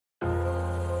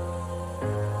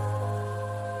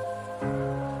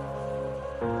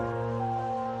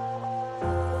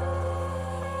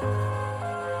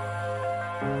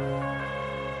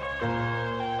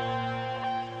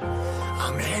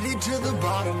to the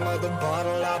bottom of the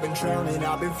bottle. I've been drowning,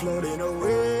 I've been floating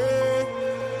away.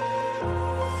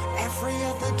 Every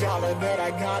other dollar that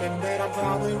I got in bed, I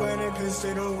probably went and pissed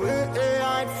it away.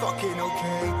 I ain't fucking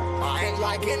okay, I ain't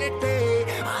liking it, babe.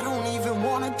 I don't even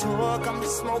wanna talk, I'm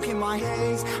just smoking my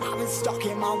haze. I've been stuck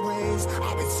in my ways,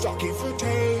 I've been stuck in for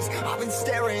days. I've been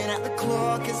staring at the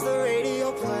clock as the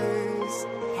radio plays.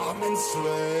 I'm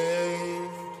enslaved.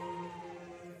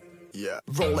 Yeah.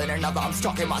 Rolling another, I'm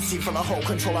stuck in my seat for the whole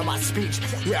control of my speech.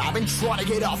 Yeah, I've been trying to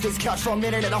get off this couch for a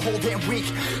minute and a whole damn week.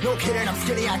 No kidding, I'm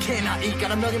skinny, I cannot eat.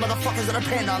 Got a million motherfuckers that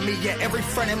depend on me. Yeah, every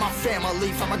friend in my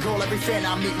family. From a girl, every fan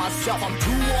I meet myself. I'm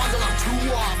too on till I'm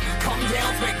too off. Come down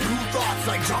to make new thoughts,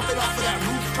 like jumping off of that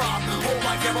rooftop. Whole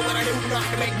life ever when I do not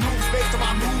to make moves based on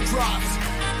my mood drops.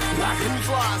 Like who's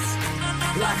lost?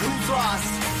 Like who's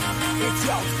lost? It's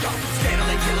yo,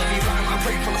 steadily killing me, running my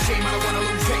brain full of shame. I don't wanna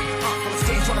lose it. Full of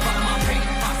stage, trying to find my pain.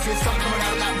 I see sun coming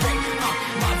out of that rain.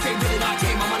 My day really not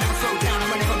game. I'ma never slow down.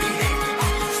 I'ma never behave.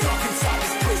 Stuck inside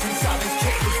this prison, inside this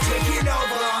cage, it's taking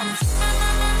over.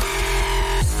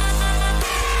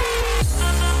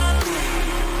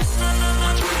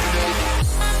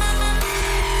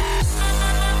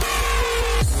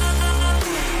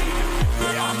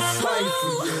 Yeah, I'm a slave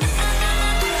for you.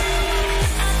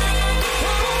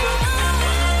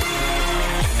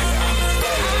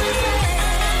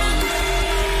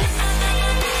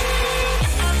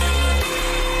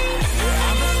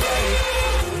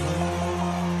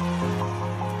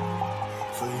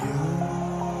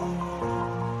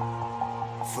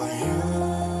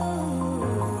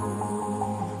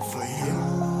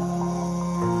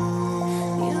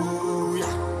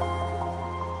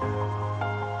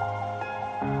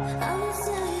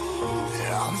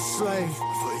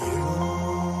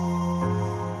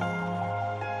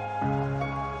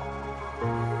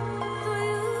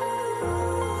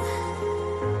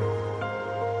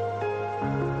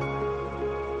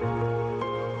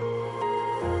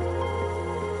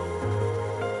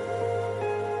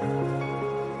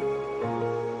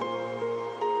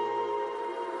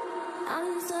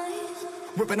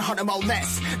 Ripping harder, more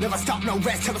less. Never stop, no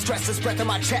rest. Till the stress is breath in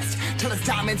my chest. Till it's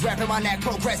diamonds wrapping my neck.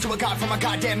 Progress to a god from a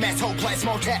goddamn mess. Hopeless,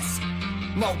 more tests.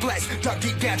 More blessed. Dug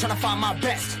deep down, trying to find my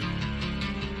best.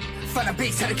 Find a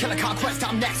beast, had to kill a conquest.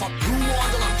 I'm next. I'm too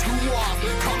on till I'm too off.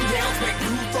 Come down to make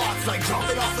new thoughts. Like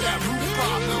jumping off of that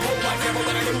rooftop. Whole life ever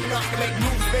when I do not to make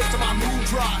moves based on my mood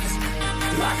drops.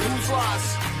 Like who's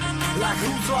lost? Like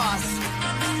who's lost?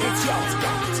 It's yo,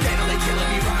 steadily killing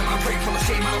me, running my brain full of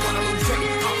shame. I don't wanna lose it.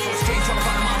 I'm full of stage, trying to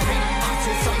find my pain. I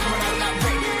see sun coming out of that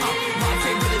rain. My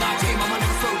day really not game. I'ma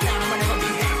never slow down. I'ma never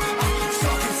behave.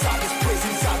 Stuck inside this prison,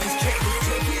 inside this cage, it's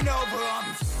taking over.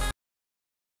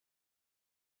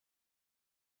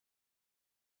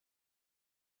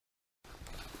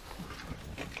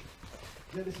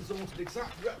 Yeah, this is almost an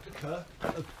exact replica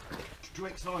of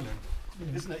Drake's Island,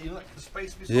 isn't it? You like the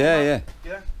space between yeah.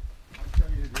 Yeah? I'll show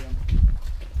you the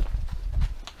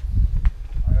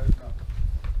I open up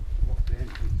what's the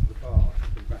entrance to the bar,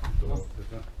 the back door.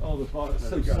 Oh, the bar is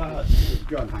so sad. There's a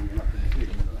gun hanging up in the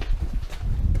ceiling.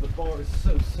 The bar is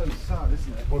so sad,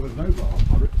 isn't it? Well, there's no bar.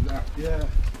 I ripped it out. Yeah.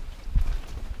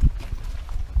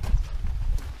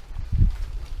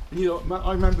 You know, man,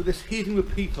 I remember this heaving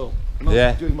with people. And I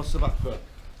was doing my sabbat,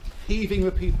 heaving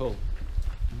with people.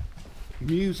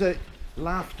 Music,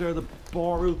 laughter, the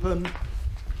bar open.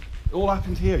 It all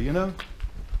happened here, you know?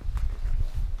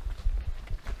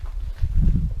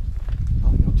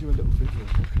 I'll do a little video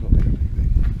walking up here, maybe.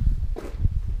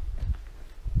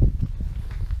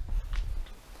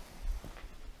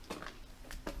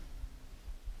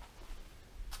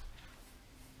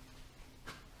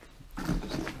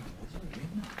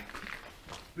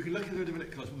 We can look at it in a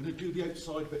minute, cuz we're going to do the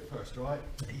outside bit first, right?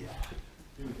 Yeah.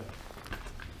 Here we go.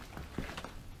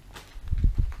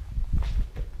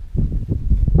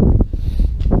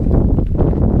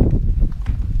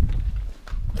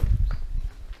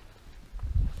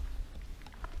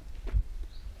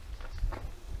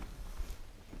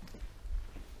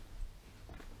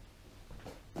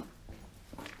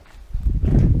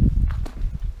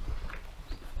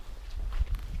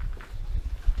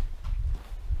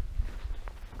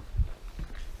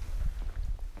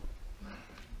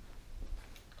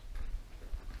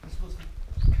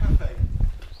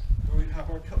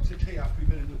 Cups of tea after we've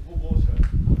been in the water.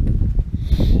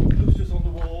 All posters on the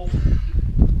wall,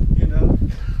 you know.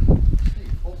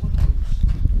 Steve, what were those?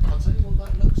 I'll tell you what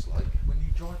that looks like when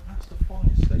you drive past the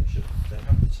fire station. They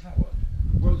have the tower.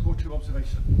 World War II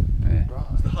observation. Yeah. Right.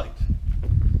 It's the height.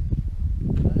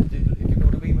 If you know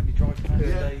what I mean, when you drive past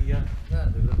Yeah.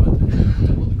 they look like what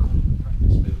they call it, the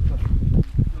practice field.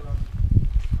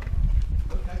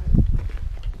 Okay.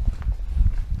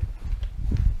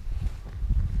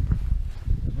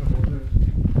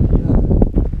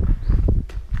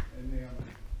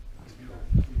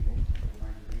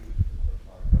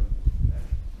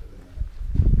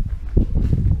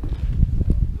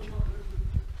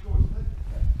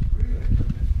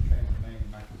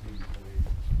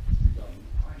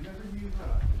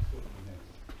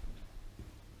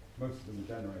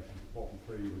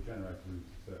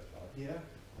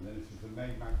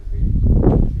 magazine.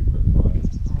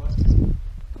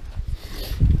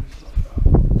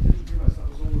 Didn't realise that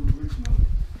was all original.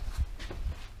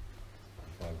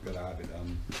 I've got to have it all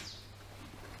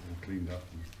cleaned up.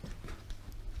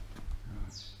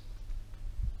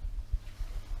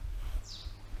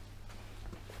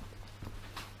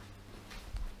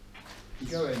 You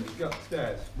go in, you go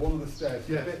upstairs, one of the stairs,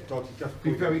 Yeah. a bit dodgy, just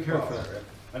Be very before you get to the careful. bar area.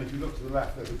 And if you look to the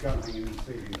left, there's a gun hanging in the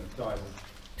ceiling that's dial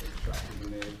extracted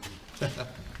in there.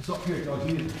 It's up here, guys.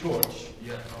 You need a torch.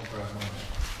 Yeah, I'll grab mine.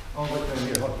 Oh, right down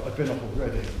here. I've been up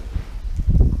already.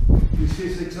 You see,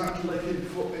 it's exactly like in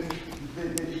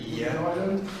Yeah.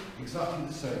 Island. Exactly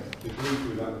the same. The blue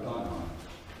through that dynamite.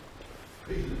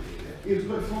 He was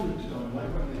quite fond of dynamite,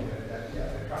 wasn't he? Yeah,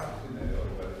 the crackers in there,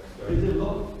 but He did a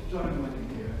lot of dynamite in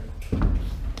here. and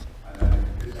then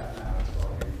it's that now, it's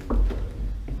like,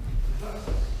 That's a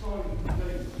sign of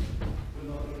danger, but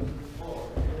not a far.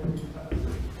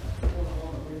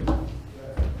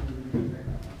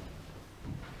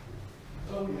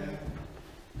 Oh, yeah.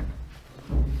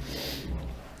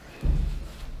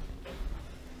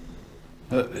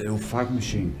 Look, the little fag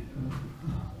machine.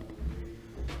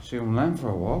 See on land for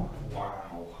a while.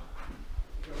 Wow.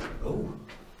 Oh.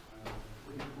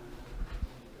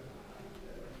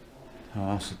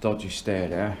 Oh, that's a dodgy stair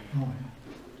there.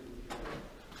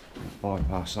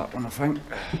 Bypass that one, I think.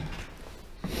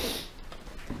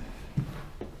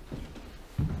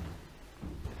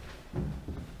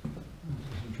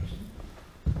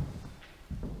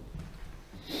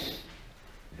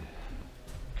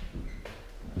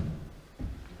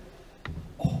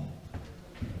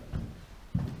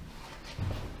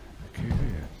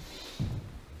 Peculiar.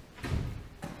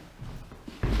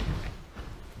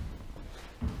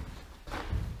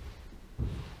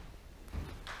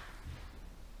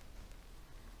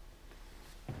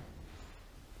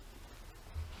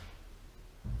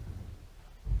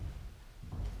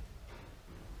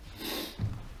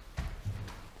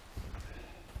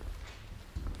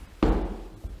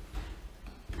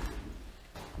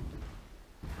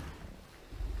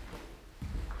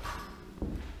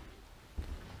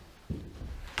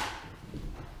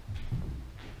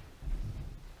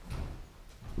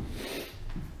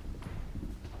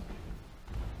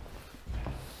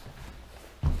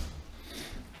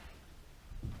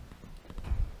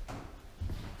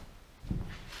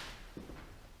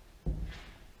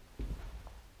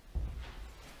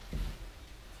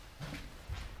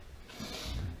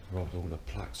 Robbed all the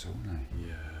plaques, haven't they?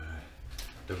 Yeah.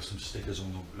 There were some stickers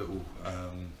on the little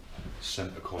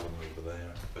centre column over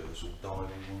there, but it was all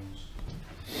diamond ones.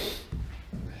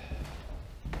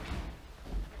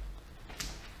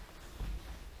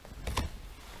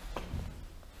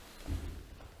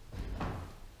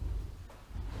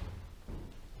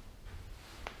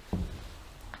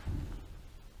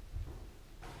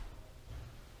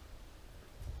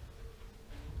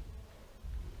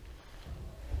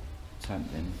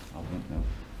 Tempting, I won't know.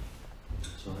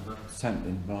 Sorry about that.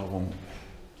 Tempting, but I won't.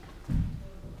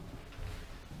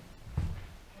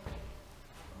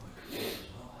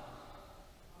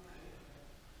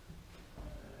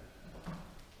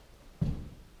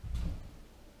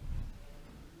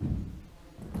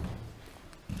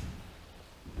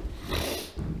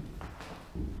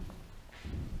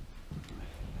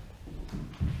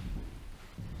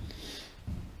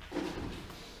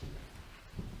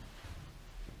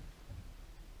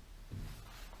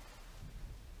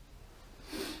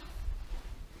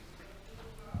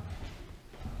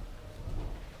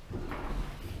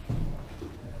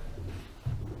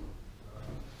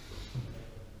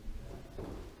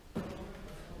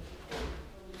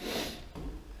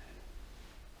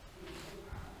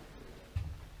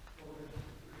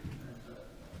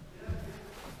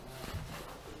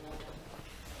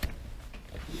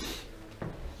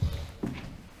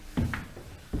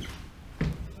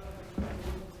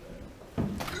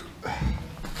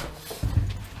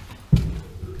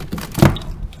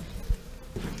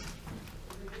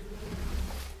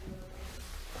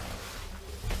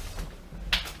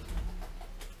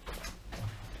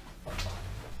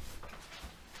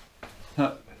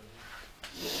 Huh.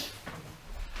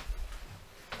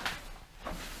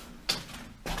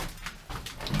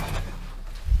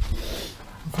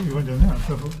 I thought you went down there.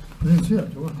 I didn't see it.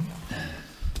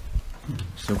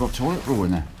 Still got toilet roll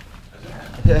in there.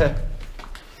 Yeah.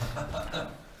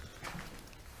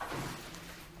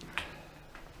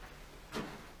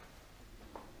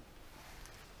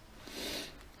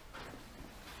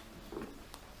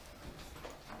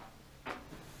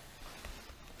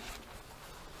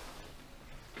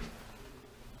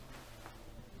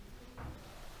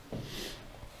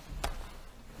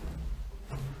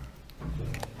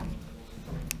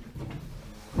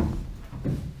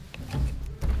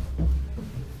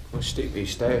 Proper steep these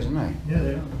stairs, aren't they? Yeah,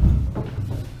 they are.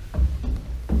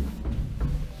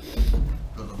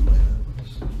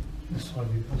 This side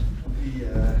of you possibly.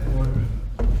 Yeah.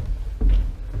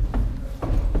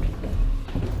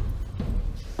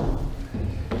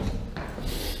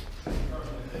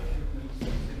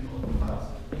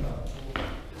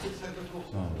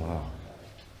 Oh wow.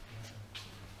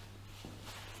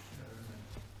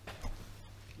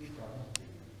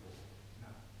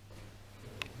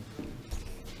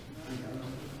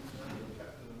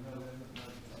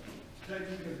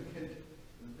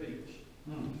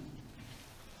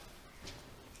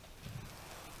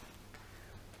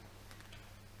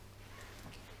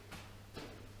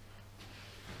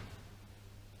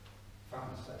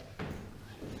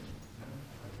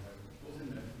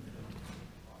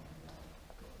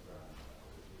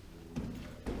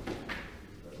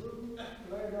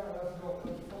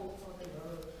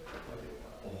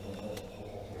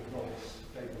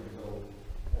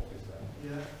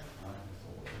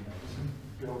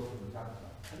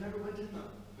 I never went in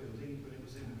that building, but it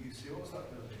was in UC. What was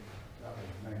that building? That was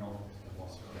the main office.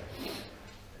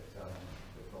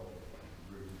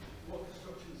 What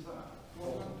construction is that?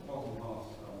 Wasn't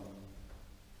last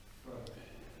First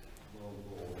World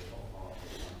War, top half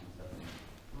of 1970.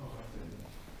 Oh, I think.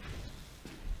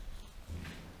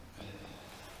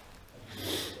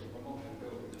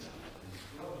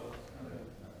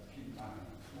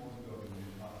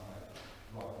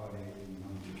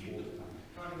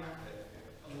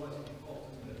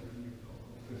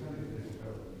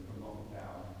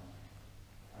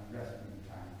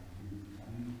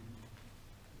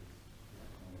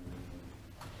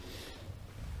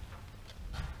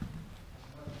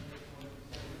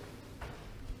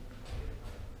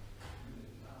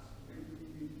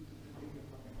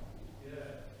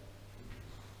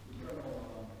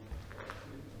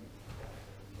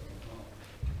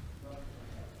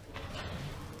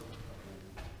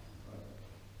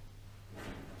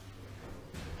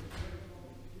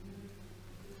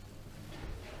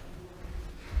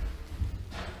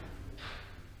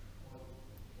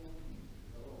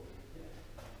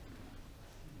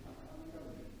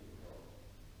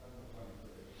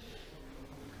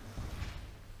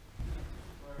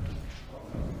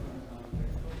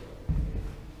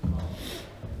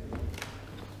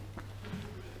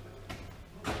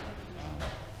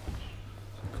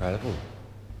 Incredible.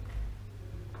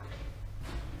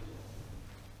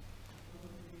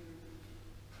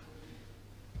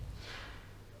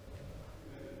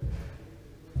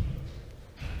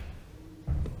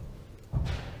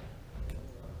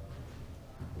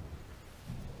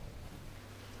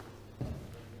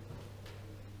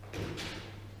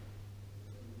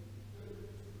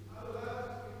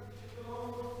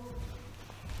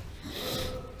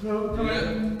 No, come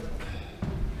in.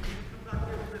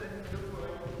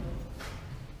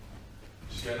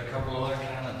 Just getting a couple of light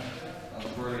cannon. That's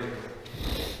brilliant.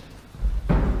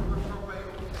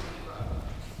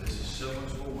 This is so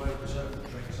much more well preserved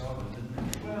than Drinks Island, isn't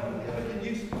it? Well, everything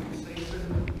used to be the same.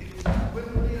 When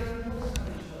the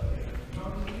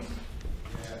monkeys?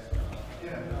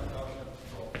 Yeah.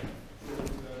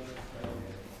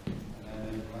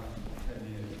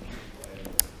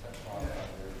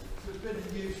 So it's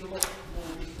been used a lot more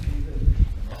recently than.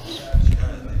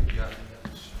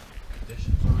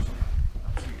 Conditions are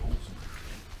absolutely awesome.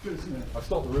 Good, isn't it? I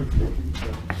stopped the roof.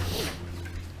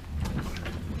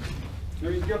 No,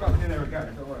 you can go back in there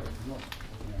again, don't worry. It's not-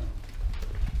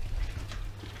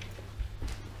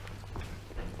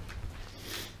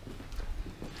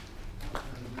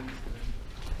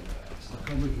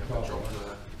 Drop the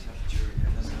temperature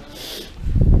again, isn't it?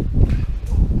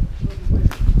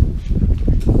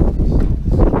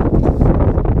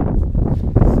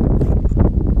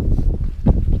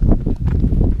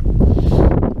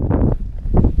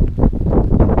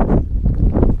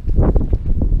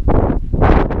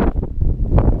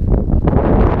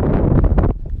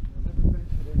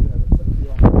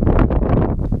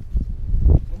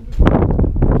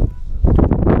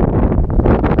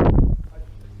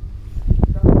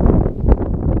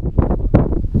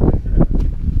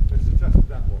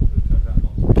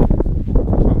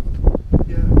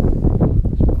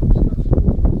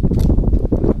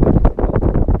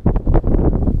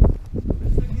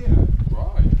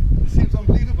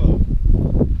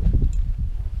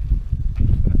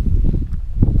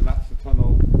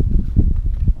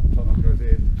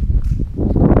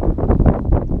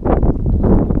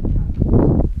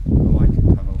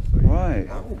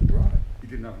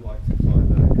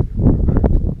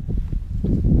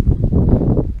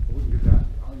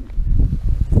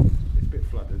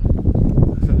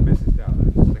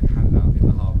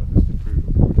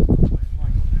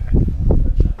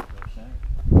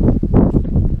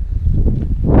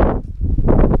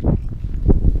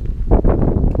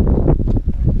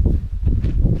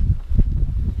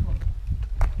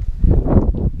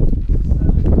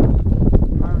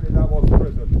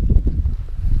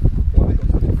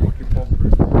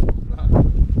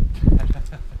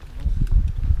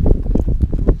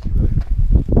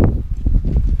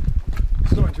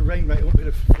 rain, mate. I won't be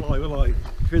able to fly, will I?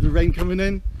 Hear the rain coming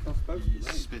in? That's supposed to be.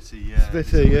 Spitty, yeah.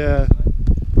 Spitty, yeah.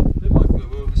 It might be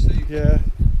overseas. Yeah.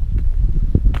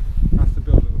 That's the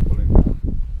building we're pulling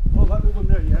down. Oh, that little one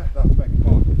there, yeah. That's making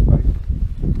parking space.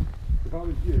 If I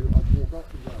was you, I'd walk up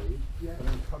the road and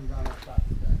then come down that back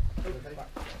again. Okay. Back.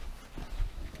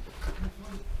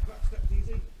 That step's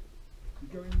easy. You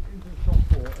go into the shop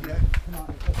floor and Yeah. come out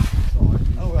the opposite side.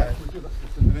 Oh, right.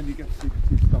 And then you get to see the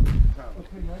two stumps of the tower.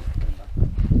 Okay, mate. Then back.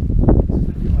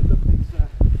 I love these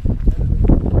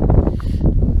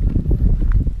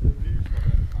The views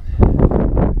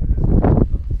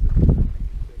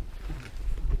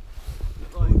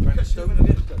of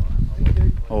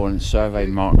it. Oh, and survey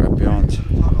marker beyond,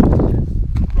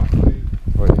 Roughly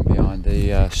right behind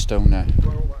the stone there.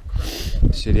 where all that crap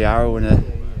is. See the arrow in it?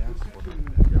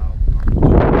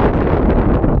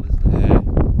 Yeah.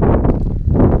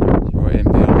 It's right in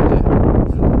behind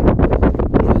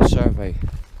the survey.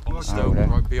 On the Oh, stone, there.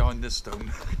 right behind this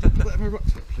stone. Let me rock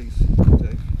to it, please,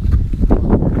 Dave.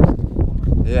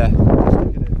 Yeah.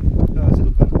 Stick it in. Is it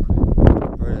open?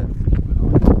 Brilliant.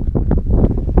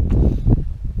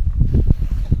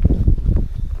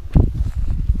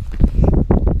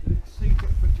 It exceeds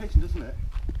expectation, doesn't it?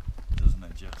 Doesn't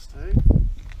it just? Hey?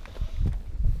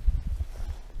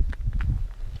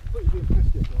 But you're doing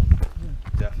 50 o'clock.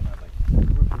 Definitely.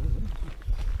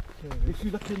 If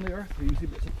you look in the earth, you see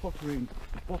bits of pottery and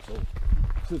bottle.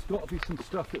 So there's got to be some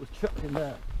stuff that was chucked in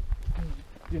there,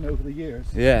 you know, over the years.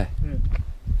 Yeah.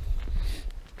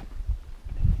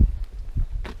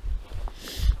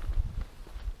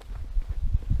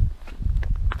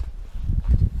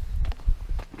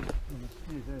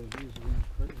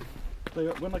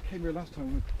 When I came here last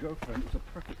time with my girlfriend, it was a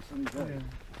perfect sunny day.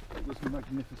 It was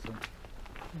magnificent.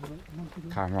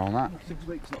 Camera on that. 6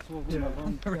 weeks, that's all that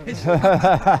long.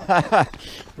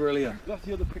 Brilliant. That's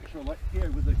the other picture I like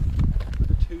here with the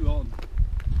two on.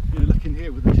 You know, looking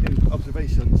here with the two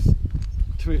observations.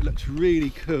 To it looks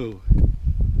really cool.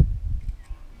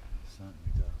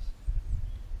 Certainly does.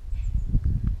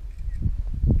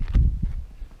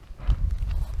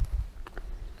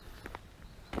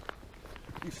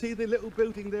 You see the little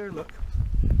building there, look?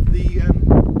 The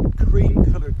cream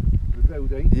coloured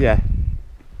building. Yeah.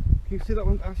 Can you see that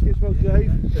one actually as well,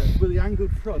 Dave? With the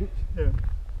angled front.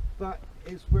 That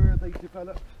is where they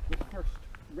developed the first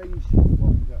range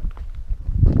winder.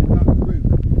 In that room.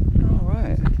 All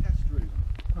right. It's a test room.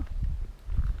 I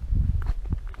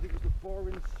think it was the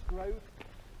Boring Strode.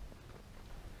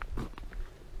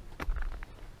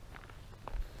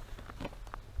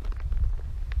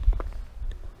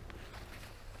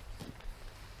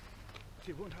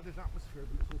 See, it won't have this atmosphere,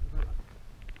 but it's all developed.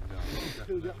 No, You can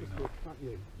feel the definitely atmosphere, not. can't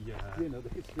you? Yeah. You know, the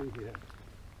history here.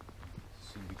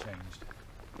 Soon be changed.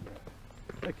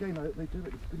 Again, they do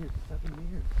it, it's been here 7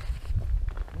 years.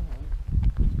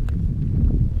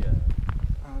 Yeah.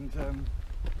 And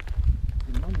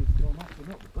the money's gone up and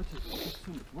up, the budget's just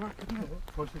so much work, isn't it?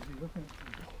 Project you're looking at.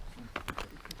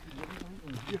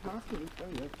 You have to,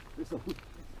 don't you? It's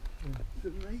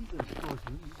amazing.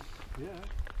 Yeah.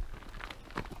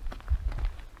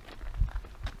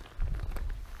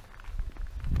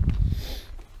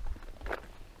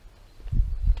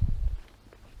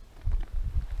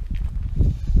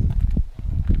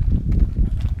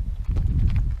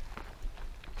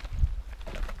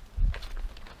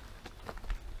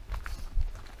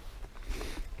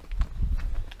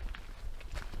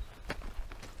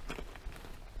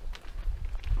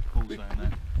 Paul's down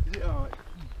there. Is it alright?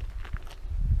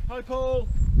 Hi, Paul.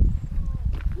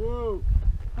 Whoa.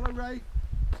 Hello, Ray.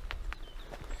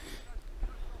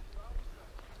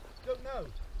 Don't know.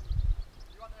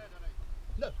 You aren't there, Danny?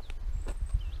 No.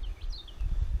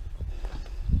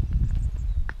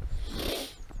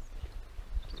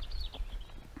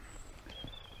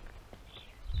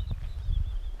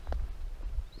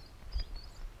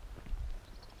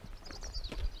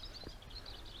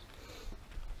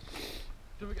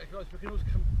 Don't forget, guys, we can always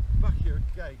come back here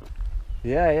again.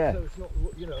 Yeah, yeah. So it's not,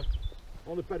 you know,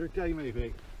 on a better day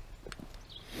maybe.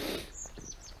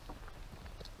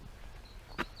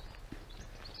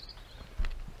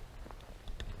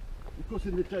 Of course,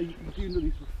 in the day, you do know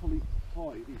these were fully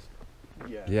high. These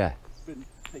Yeah. been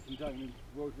taken down in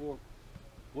World War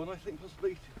I, I think,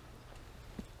 possibly.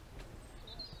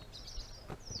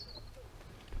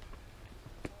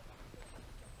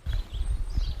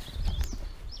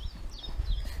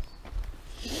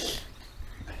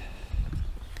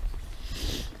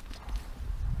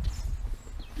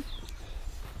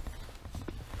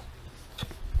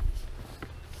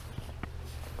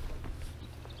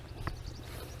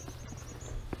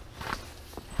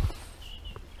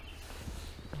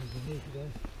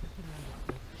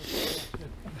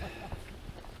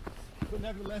 but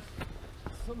nevertheless,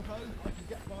 somehow I can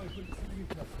get by with something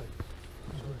interesting.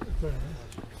 Very nice.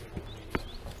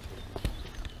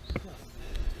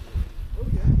 Oh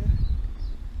yeah, yeah.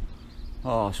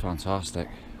 Oh, it's fantastic.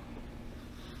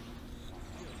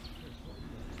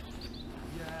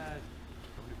 Yeah.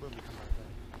 When we come back there.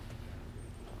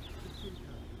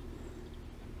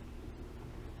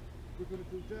 We're going to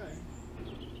go down.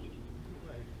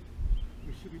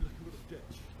 We should be looking at the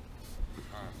ditch.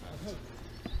 Perfect.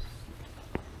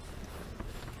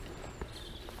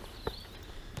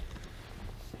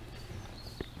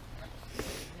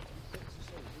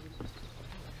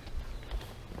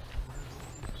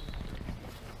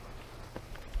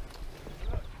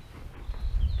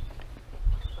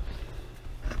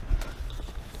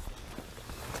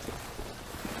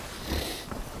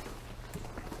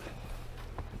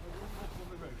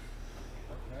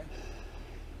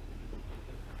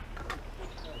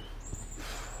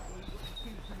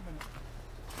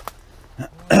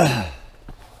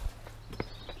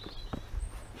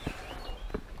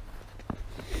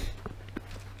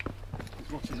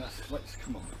 Watching us, let's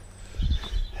come on.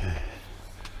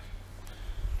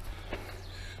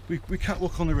 We can't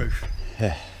walk on the roof.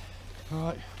 Yeah.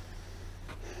 Alright.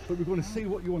 But we're going to see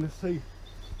what you want to see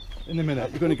in a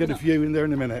minute. You're going to get a view in there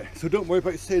in a minute. So don't worry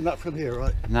about seeing that from here,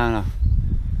 right? No, no.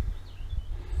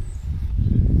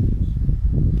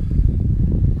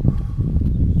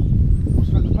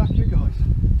 What's around the back here, guys?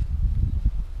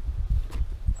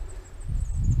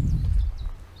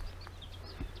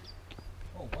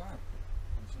 Oh wow.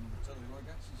 Someone will tell you I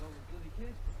guess since I was a bloody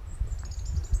kid.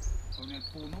 Only had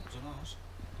 4 knobs on ours.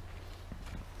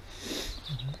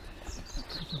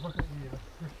 It's a bucket here. Look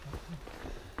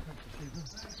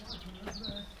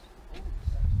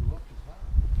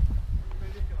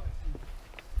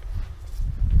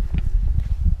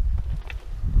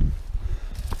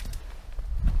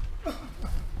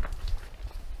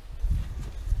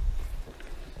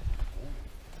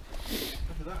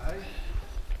at that, eh?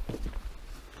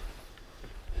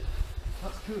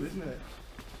 That's cool, isn't it?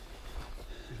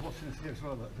 He's watching us here as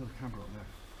well, that little camera up there.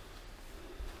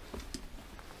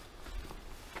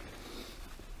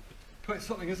 Quite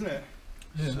something, isn't it?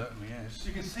 Yeah. Certainly is.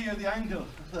 You can see how the angle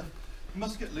of the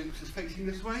musket loops is facing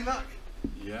this way, look.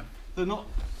 Yeah. They're not,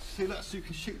 see that, so you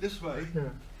can shoot this way. Yeah.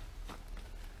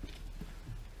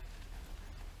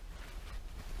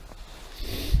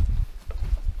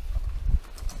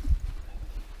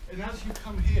 And as you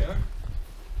come here,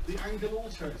 the angle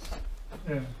alters.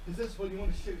 Yeah. Is this one you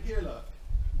want to shoot here, look?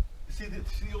 See the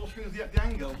altering of the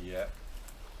angle? Yeah.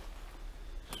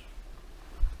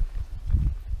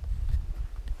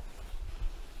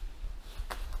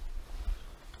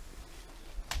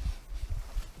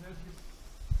 There's your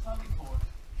sally port.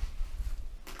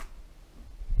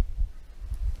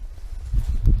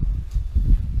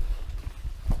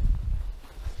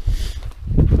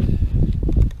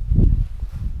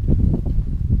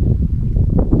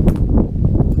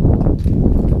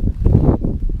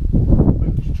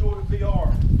 Jordan VR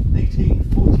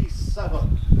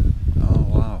 1847. Oh,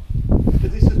 wow.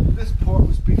 This part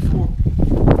was before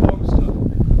Palmerston.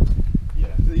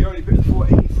 Yeah. The early bit before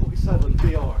 1847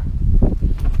 VR.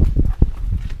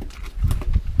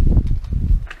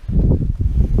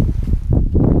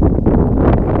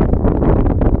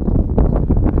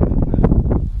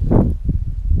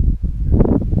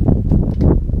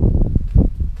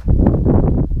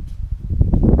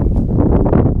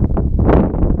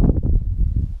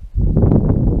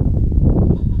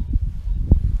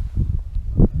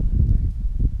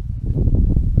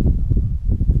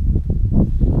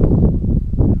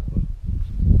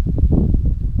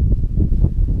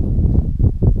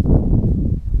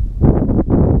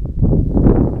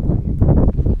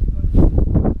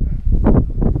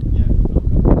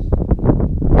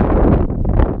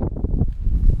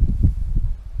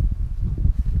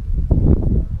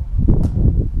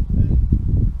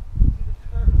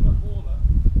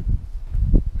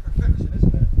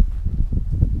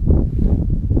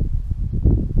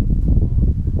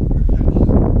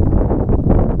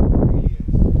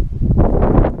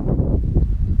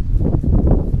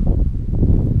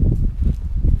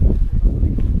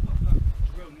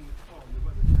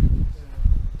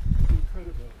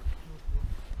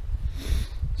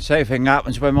 Same thing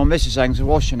happens when my missus hangs the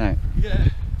washing out. Yeah.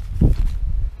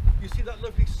 You see that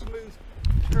lovely smooth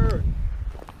turn?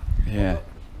 Yeah. That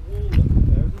wall up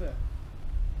there, isn't it?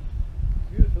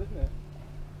 Beautiful, isn't it?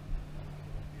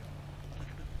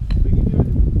 But you knew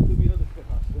there'd be another trip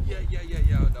after. Yeah. I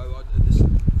know. This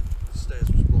stairs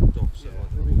was blocked off, so Yeah, I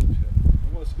there'll be another trip. I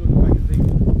want us to go to the magazine.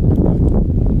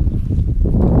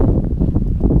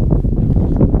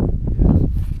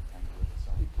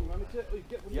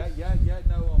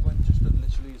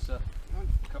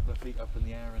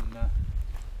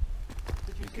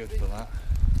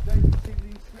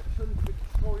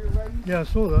 Yeah, I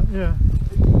saw that, yeah.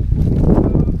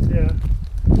 Yeah.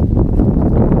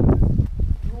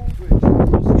 Drawbridge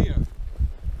across here.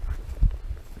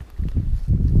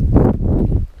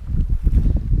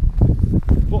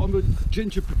 Bottom of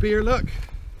ginger beer, look.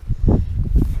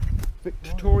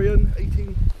 Victorian,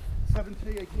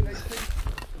 1870, 1880.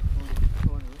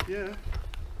 Yeah.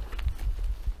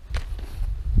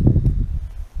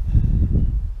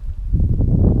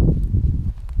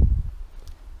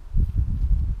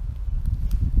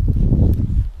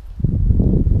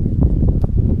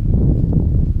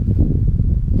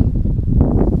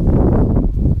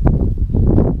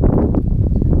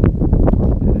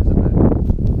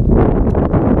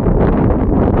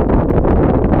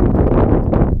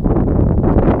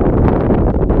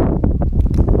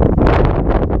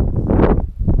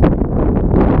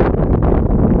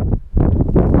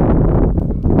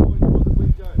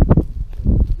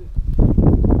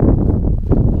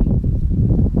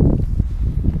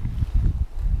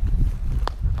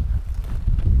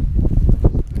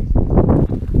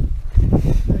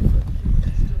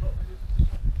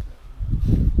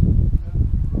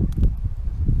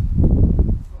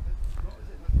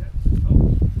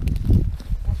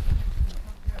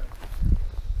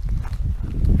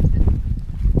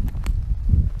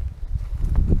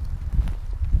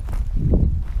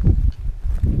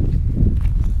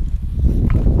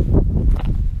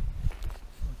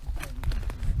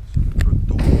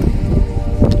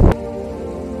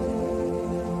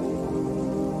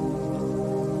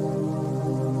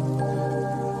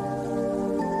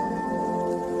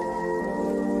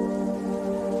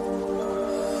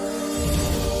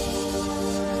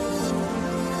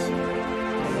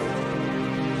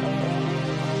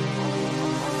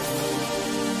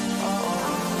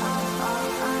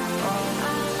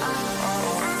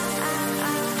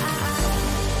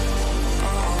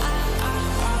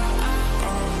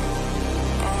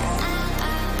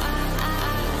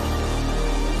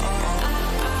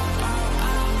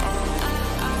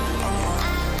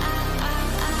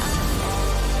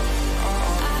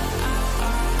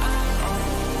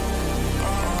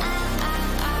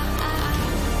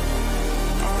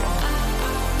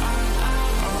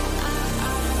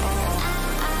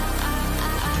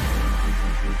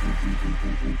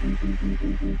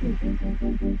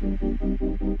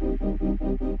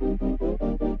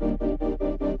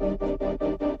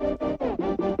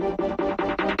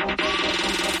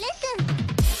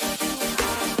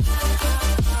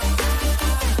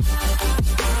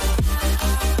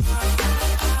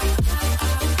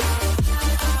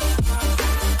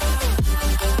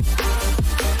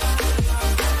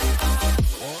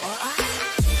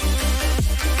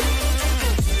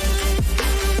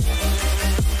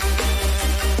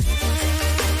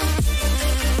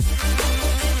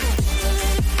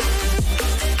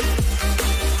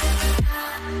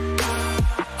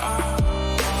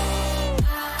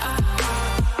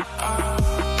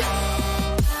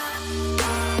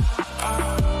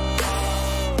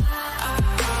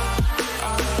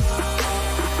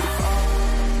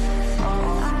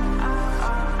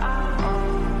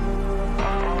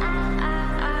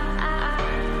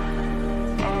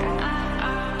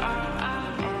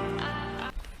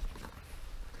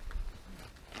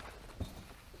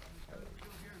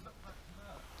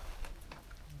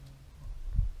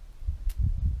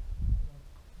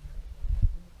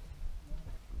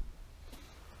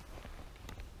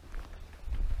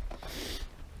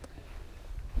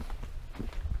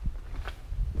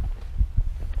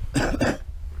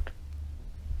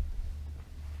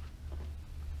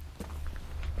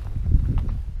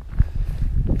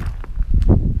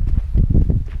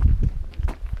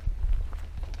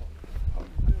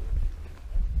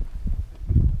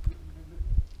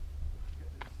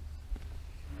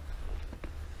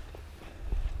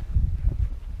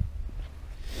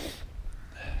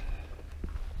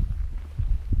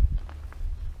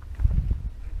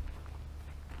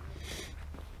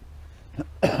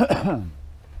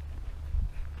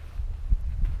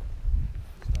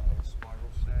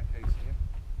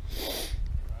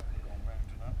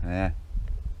 Yeah.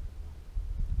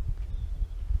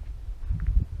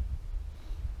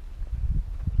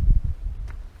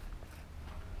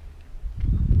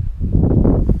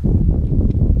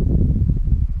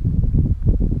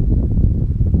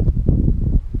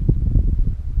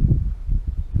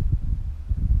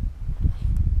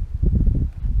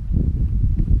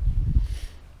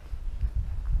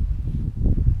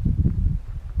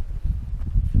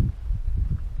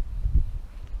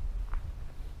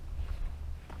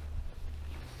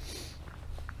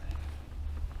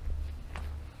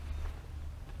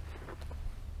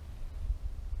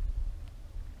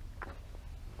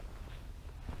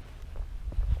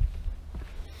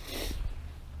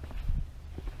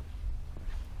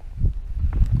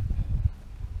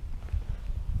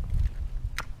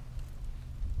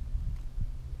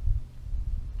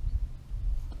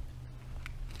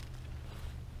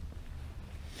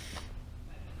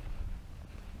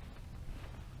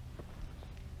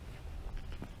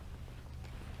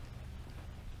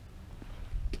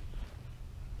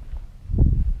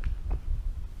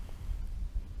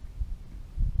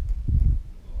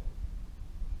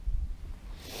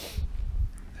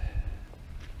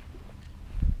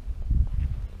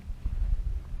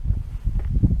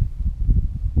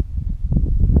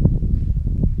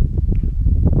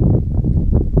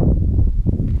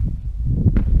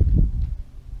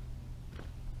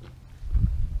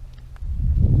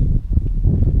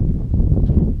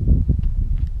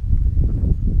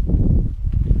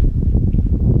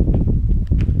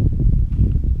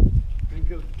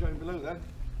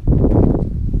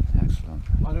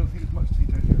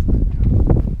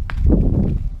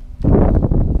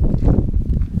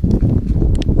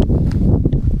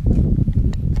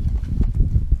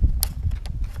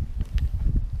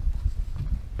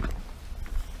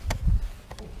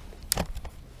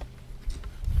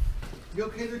 You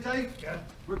okay there, Dave? Yeah.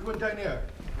 We're going down here.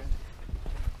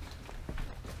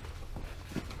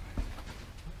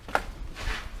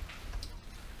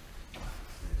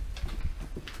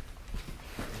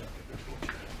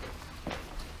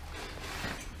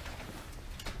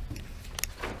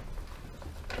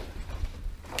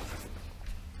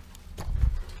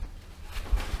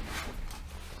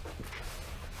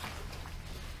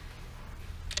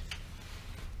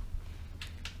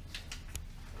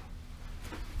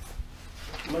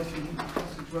 Lighting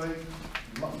passageway,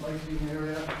 lighting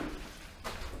area,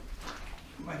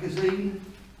 magazine.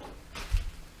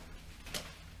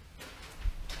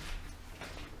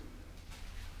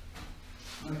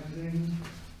 Magazine.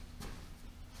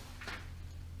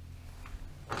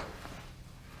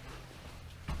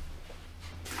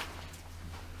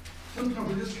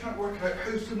 Sometimes we just can't work out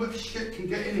how so much shit can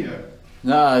get in here.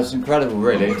 No, it's incredible,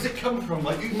 Where really. does it come from?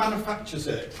 Like, who manufactures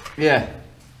it? Yeah.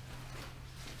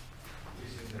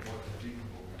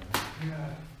 Yeah.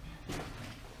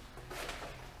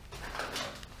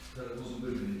 That it wasn't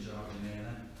moving in charge in here,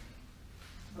 then?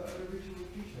 Is that an original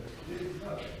t-shirt? It is,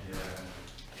 that? Yeah.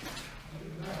 Look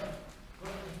at that.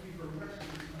 That must be for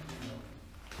rescue, isn't it?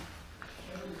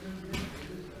 That is going to be it,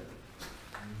 is it?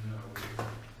 No.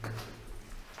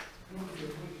 Look at it,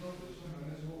 it's not that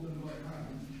someone is holding the right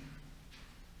hand.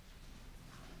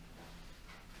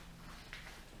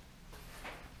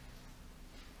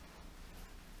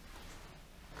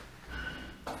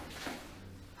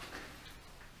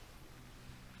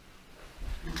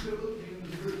 You're still looking in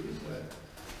the room, is there?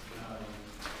 No.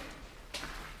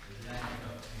 There's an angle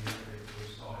up here that it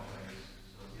goes sideways.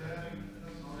 So it's Yeah, not moving.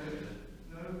 that's not it.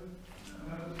 No, No.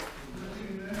 no, there's nothing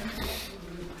in there.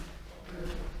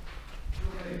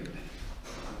 Right.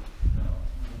 No.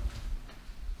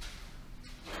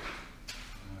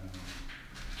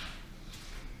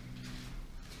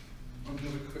 I'm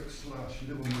doing a quick slash, you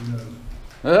don't want to know.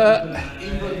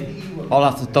 I'll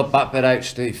have to dub that bit out,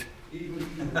 Steve. Even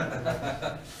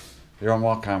You're on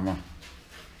my camera.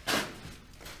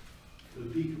 the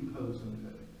decomposing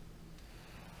bit.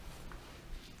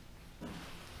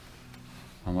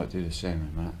 I might do the same in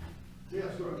a minute. Yeah,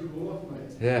 that's what I do all off,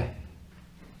 mate. Yeah.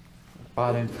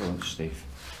 Bad influence, Steve.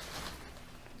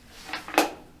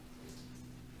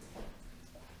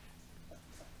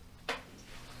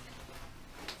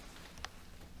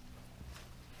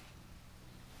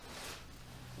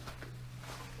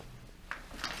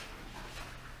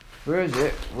 Where is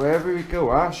it? Wherever we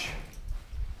go, Ash.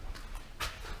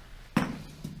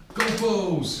 Golf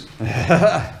balls!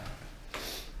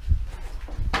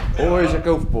 Always a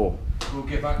golf ball. We'll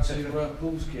get back to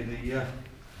Paul's kid. He had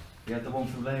the one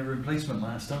from their replacement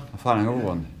last time. I found an old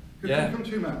one. Who Yeah. can you come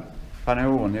to, man? Found an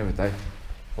old one the other day.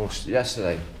 Or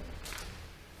yesterday.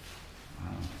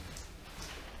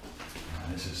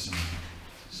 This is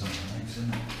something nice,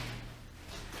 isn't it?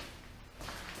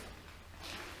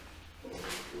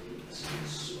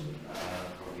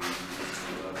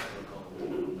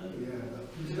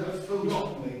 Yeah. Is that filled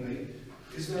off, maybe?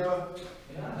 Is there a...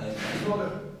 Yeah. It's not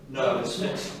a... No, it's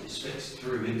fixed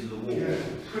through into the wall. Yeah,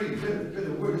 pretty bit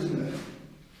of wood, isn't it?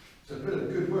 It's a bit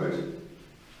of good wood.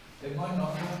 It might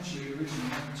not actually originally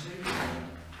material.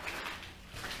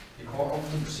 You quite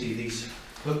often see these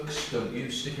hooks, don't you,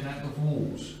 sticking out of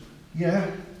walls? Yeah.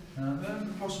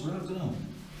 Possibly, I don't know.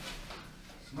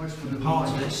 It's a nice bit of Part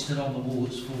of wood. it's still on the wall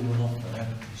that's fallen off there.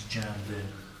 It's jammed in.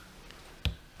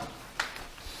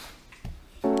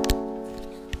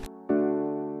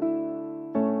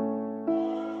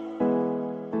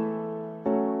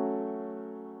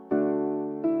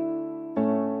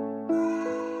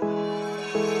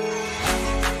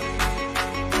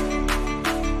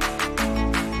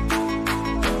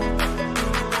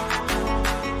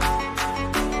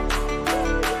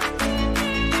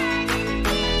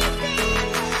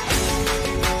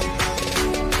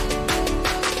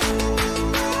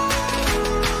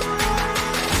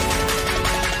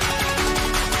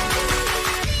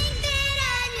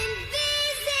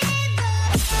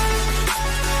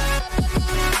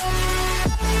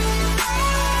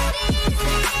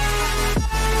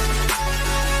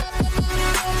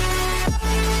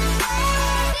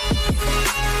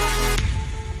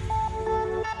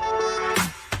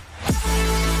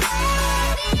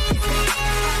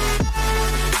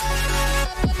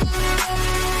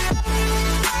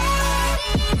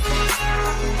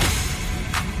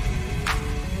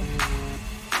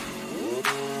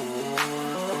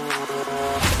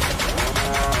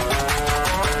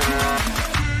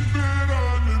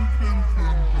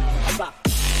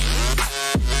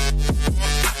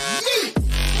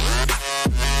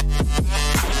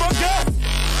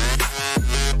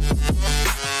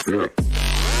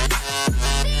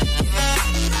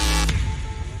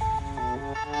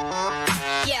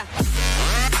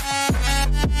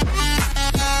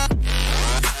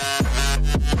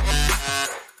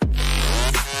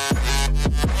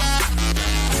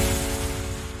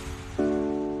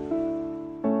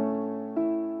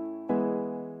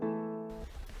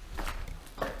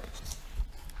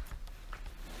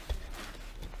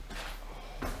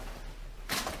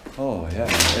 yeah,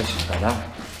 this is better.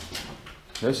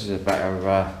 This is a better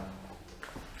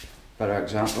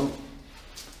example.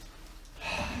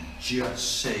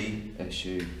 Just see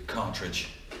Issue. cartridge.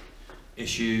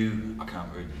 Issue, I can't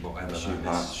read whatever Issue that is.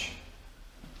 patch.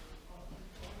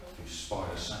 Few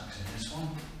spider sacks in this one.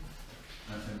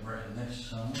 Nothing written this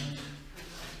side.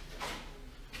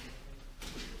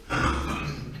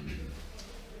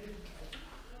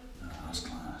 No, that's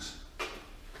class.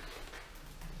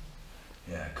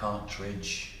 Yeah,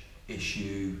 cartridge,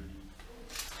 issue,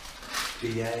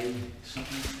 DA,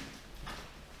 something.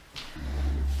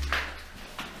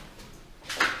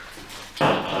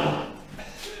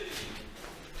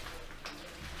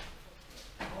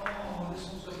 Oh, this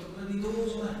one's got the bloody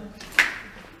doors on it.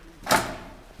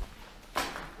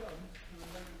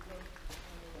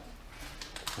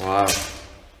 Wow.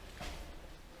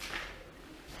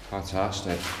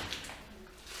 Fantastic.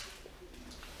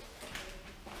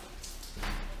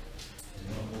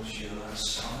 Not sure that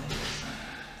side. There's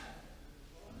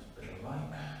a bit of light.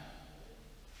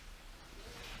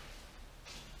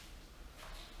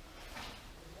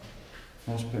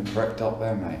 What's been bricked up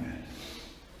there, mate?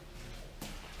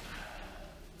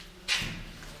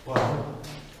 Well,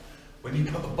 when you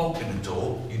put a bolt in a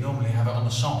door, you normally have it on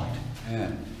the side.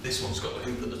 Yeah. This one's got the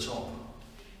hoop at the top.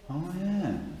 Oh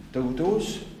yeah. Double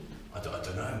doors? I don't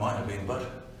know, it might have been, bud.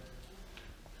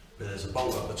 But there's a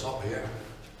bolt at the top here.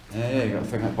 Yeah, you got a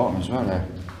thing at the bottom as well there.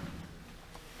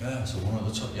 Yeah, so one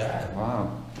at the top, yeah.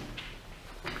 Wow.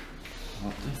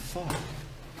 What the fuck?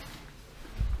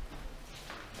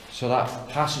 So that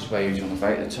passageway you're on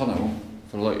about, the tunnel,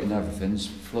 for lighting and everything's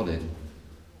flooded.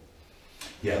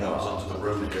 Yeah, that was onto the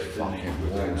road a bit, didn't it? Fucking We're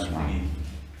doing walls, that man.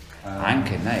 thingy.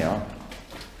 Hanking they are.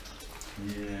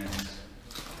 Yeah.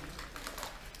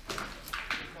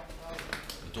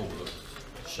 The door looked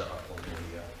shut up on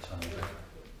the tunnel.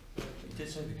 He did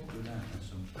say we could go down and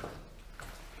some.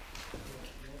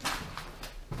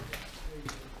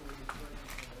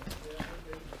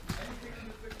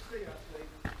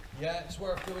 Yeah, it's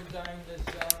worth going down. There's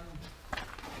writing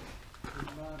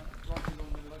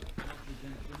on the luxury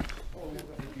junction. Oh, the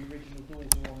original doors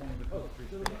are on one of the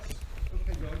cartridges.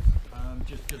 Okay, guys.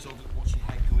 Just because of watching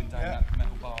head going down Yeah. that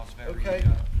metal bar's very. Okay.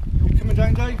 You coming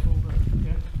down, Dave?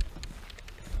 Yeah.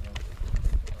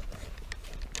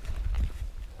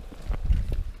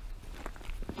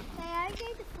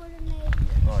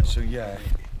 Right, so yeah,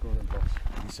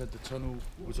 he said the tunnel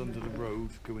was under the road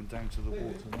going down to the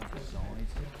water on that side.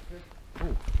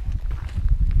 Oh.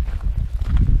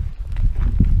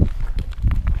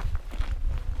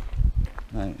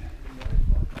 Mate.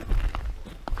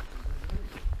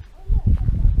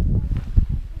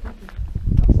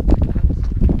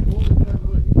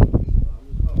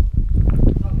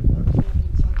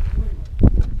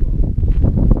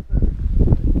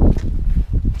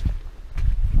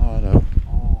 Oh, hello.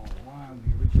 Oh, wow,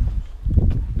 the originals.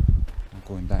 I'm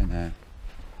going down there.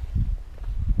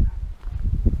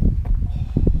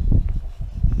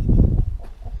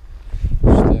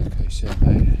 Staircase here,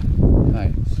 mate.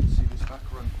 Mate, See this back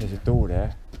run? there's a door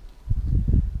there.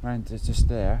 Round, it's just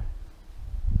there.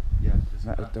 Yeah, there's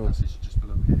Metal that door. passage just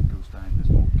below here, it goes down. There's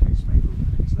more casemate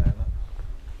openings there. Look.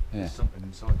 Yeah. There's something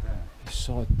inside there. The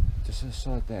side, just the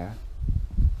side there.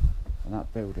 And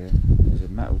that building, there's a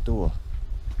metal door.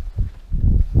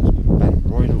 It's been bent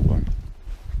right open.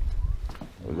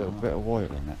 With a little bit of wire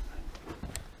on it.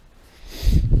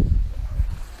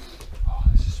 Oh,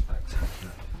 this is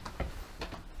spectacular.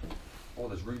 Oh,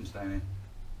 there's rooms down here.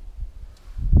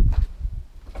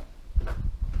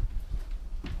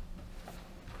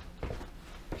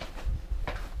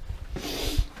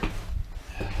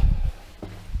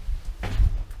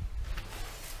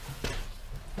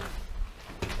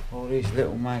 All these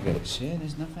little maggots here,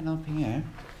 there's nothing up in here.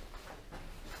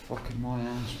 Fucking my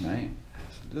ass, mate.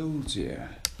 There's loads here.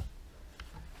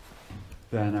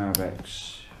 Ben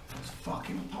Arbex. There's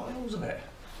fucking piles of it.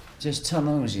 Just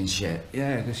tunnels and shit.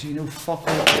 Yeah, because you know fuck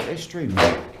all about history,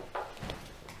 mate.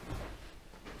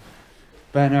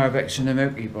 Ben Arbex and the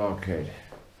Milky Bar Kid.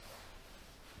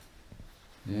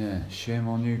 Yeah, shame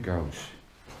on you, girls.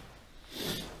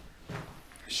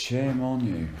 Shame on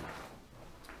you.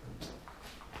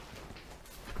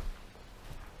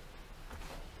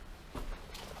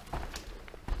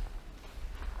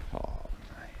 Oh,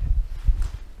 mate.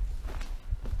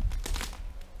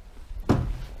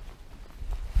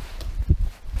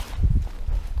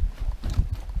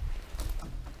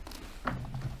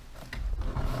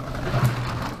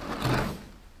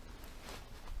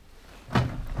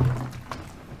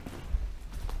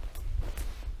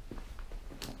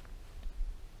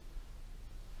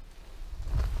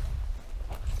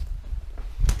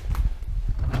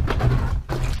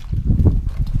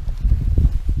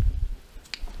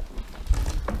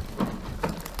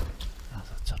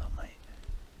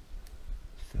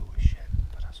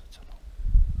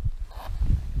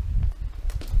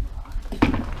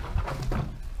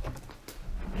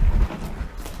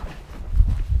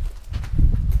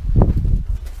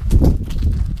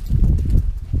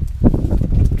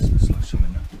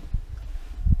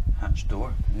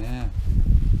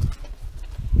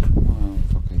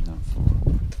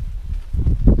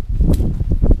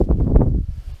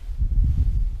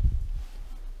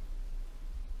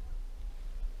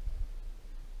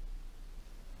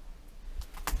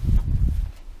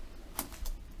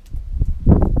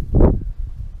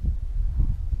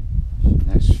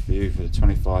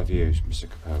 25 years, Mr.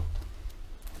 Capel.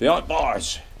 The Art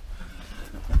Boys!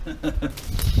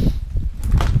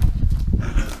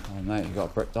 Oh mate, you got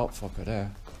a bricked up fucker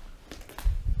there.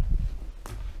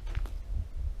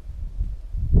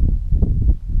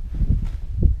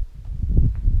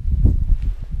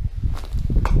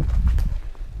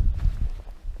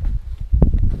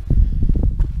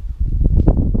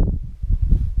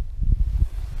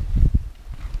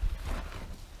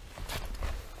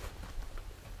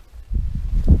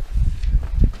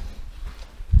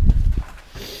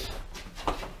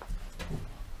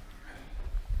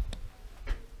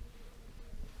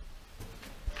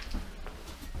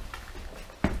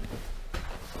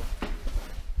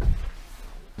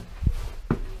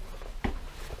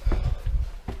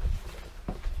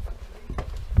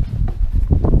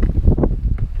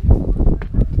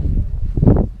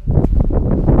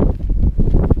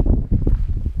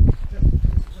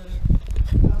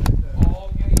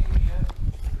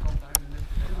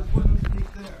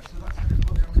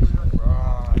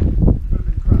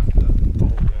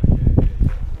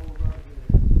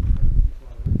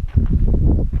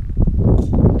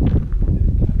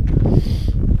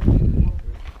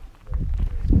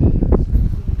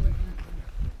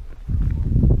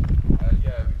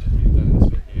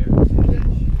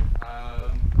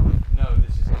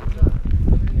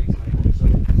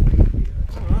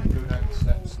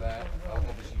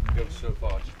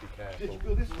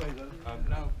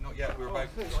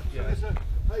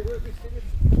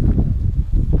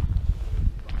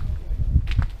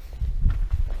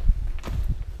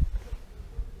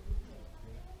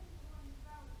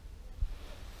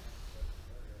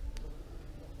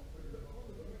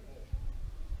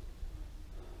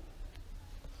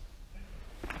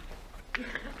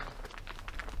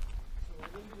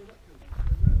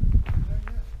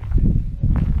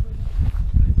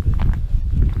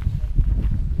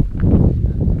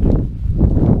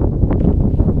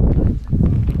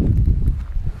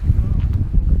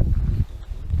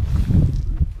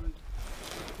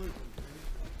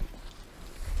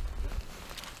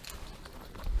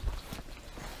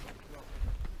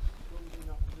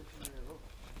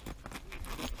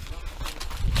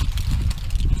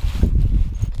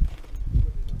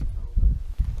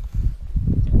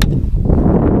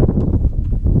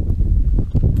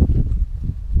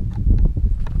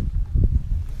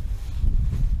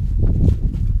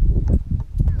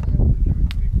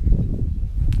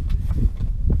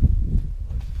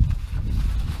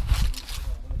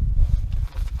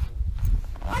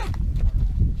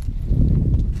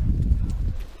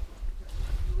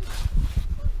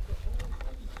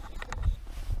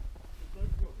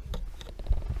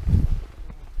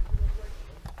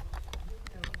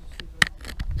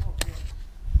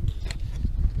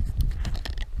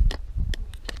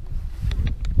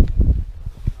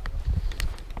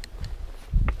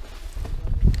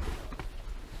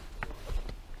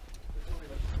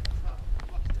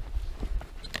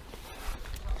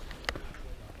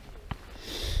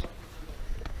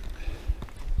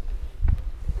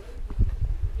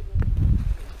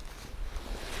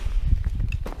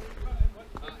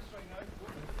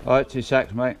 Alright, 2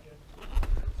 secs, mate.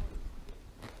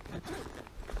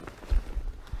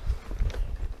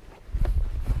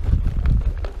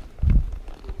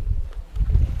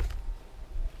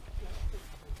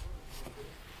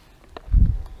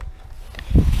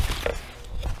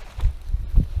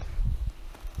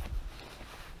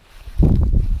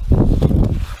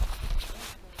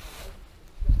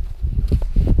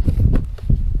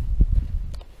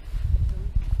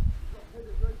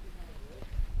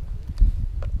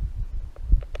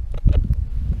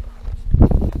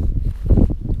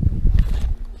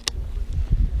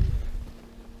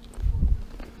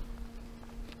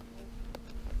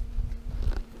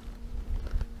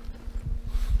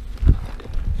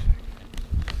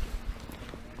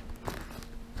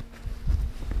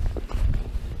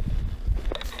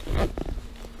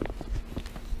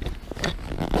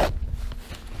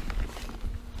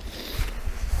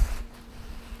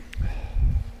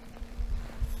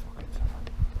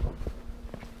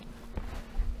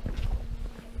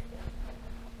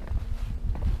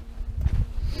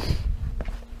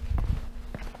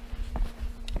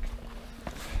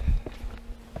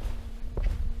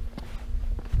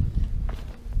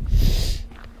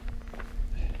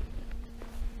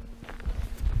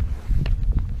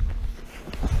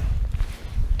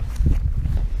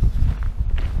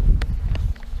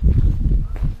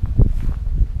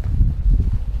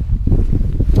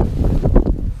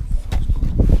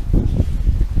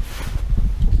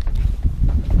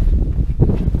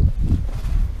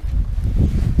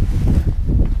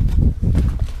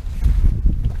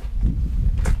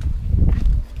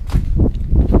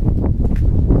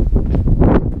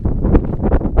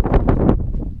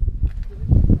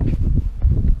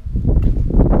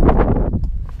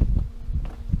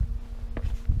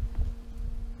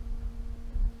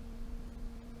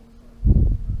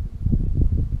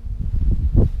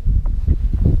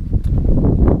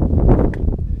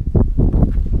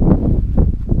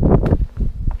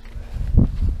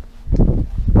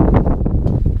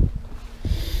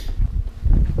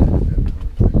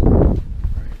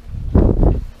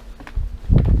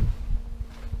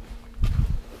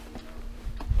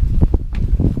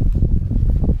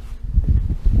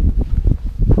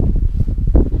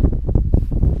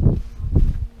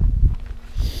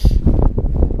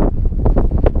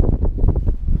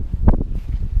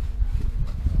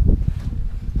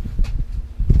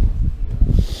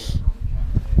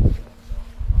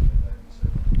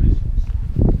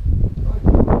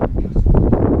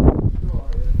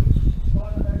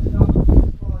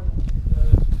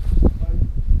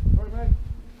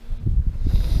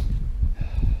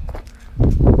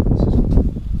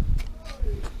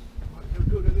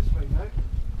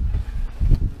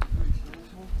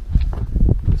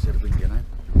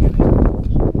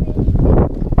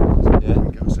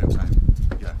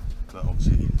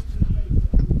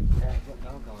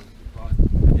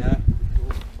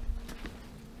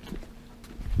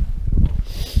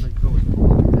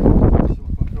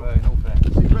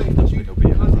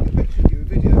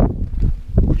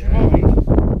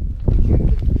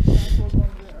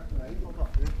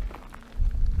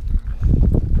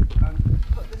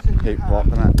 keep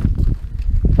blocking it.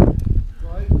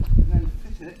 Right, and then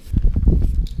fit it.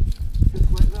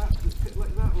 Just like that, just fit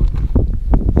like that. You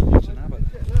can have it.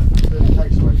 It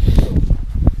takes away from the top.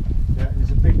 Yeah,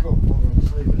 there's a big gulp on the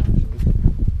ceiling actually.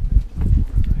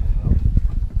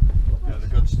 Yeah, the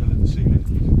gun's still in the ceiling.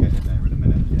 You can get in there in a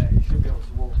minute. Yeah, you should be able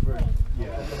to walk through.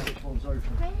 Yeah. Which one's open?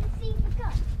 Can you see the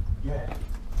gun? Yeah.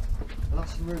 And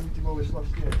that's the room we demolished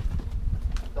last year.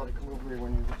 Daddy, come over here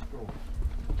when you were at school.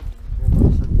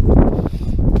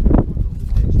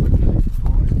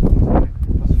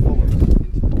 That's full into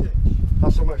the ditch.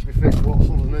 That's what makes me think what's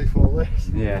underneath all this.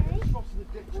 Yeah. Crossing the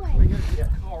ditch coming out of the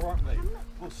car, aren't they?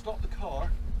 We'll stop the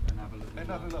car And have a look. and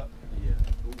have a look. Yeah.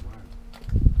 Oh wow.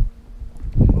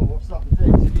 Oh, what's that, the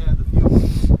ditch? Yeah, the view.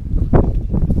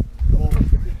 Oh,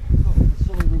 there's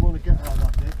something we want to get out of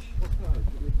that ditch.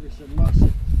 It's a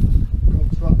massive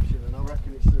contraption and I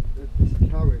reckon it's a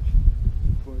carriage.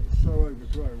 But it's so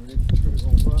overgrown we need to trim it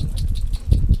all back.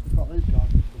 We've got these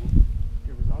guys who can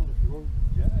give us a hand if you want.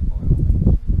 Yeah, by all means.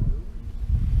 By all means.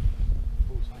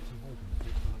 Full sight and walking the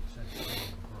ditch, like I said,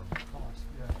 for a price.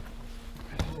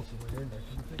 Yeah. Also, when you're in there,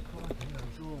 can you think, oh, you know,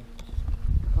 it's all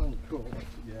hand cut.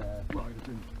 Yeah. Might have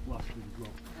been blasted as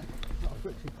well. Is that a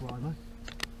fixing ply, mate?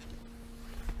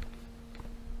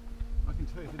 I can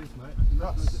tell you if it is, mate. I can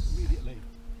That's- recognise it immediately.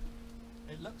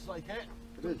 It looks like it.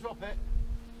 It Don't is. drop it.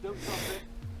 Don't drop it.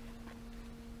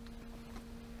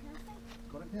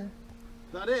 Got it? Yeah.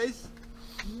 That is.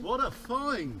 What a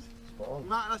find. Spot on.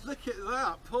 Matt, let's look at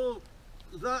that. Paul,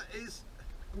 that is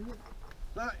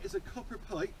a copper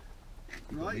pipe,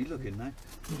 right? You looking now?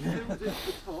 Filled into the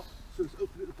top, so it's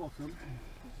open at the bottom,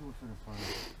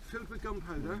 filled with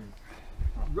gunpowder,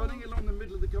 running along the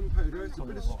middle of the gunpowder, it's a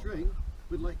bit of string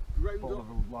with like ground Bottle up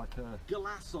of like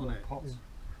glass on it. pots.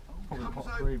 Probably Comes pot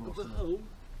out cream or of the something. hole,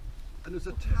 and there's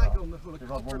a tag on the hole, a They've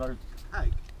had one of copper those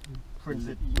tag.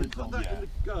 printed You lids put on. that in the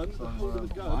gun, So, the hole of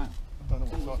the gun. Wow. I don't know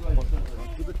what sort of pot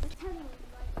it is. The tunnel is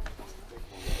right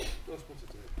there.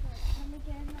 Can we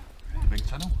get in that? Big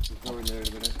tunnel? We'll go in there in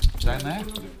a minute. Down there?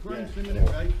 Grounds in a minute,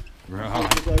 right?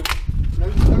 Right. No,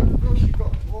 rush, you've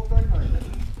got to walk down there.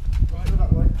 Right, go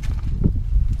that way.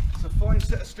 It's a fine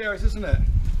set of stairs, isn't it?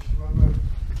 Right road.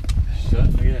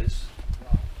 Certainly is.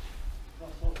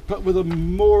 But with a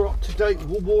more up-to-date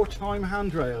wartime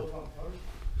handrail.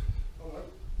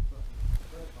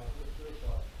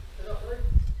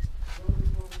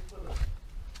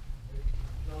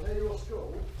 Now, near your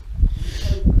school,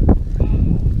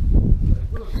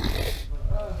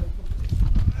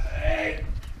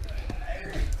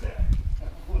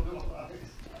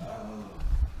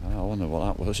 I wonder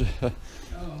what that was.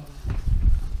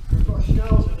 we've got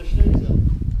shells in the freezer.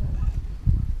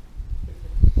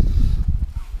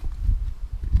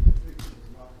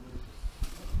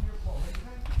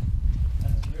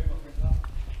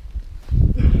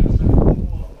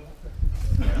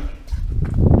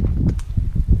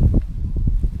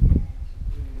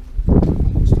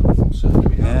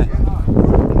 Yeah. I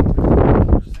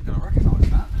was thinking I recognise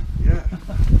that. Yeah.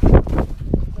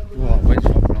 Well, that wind's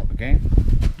popping up again.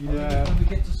 Yeah. When we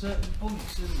get to certain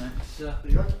points, isn't it? It's,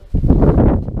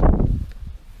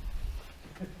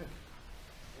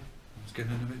 it's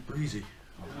getting a bit breezy.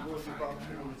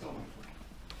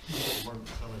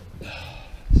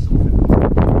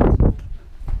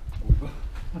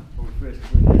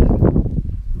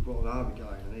 We brought an army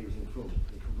guy and he was in front and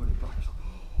he come running back. He's like, oh,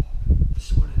 there's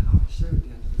someone in an army suit at the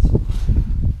end of the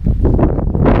tunnel.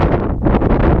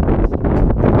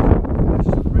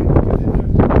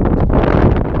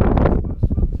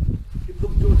 Keep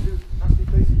looking towards you, Ashley,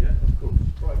 please. Yeah, of course.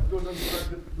 Right, we're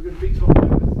going to beat off now.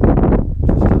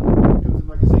 Just go to the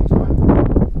magazines, right?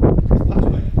 That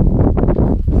way.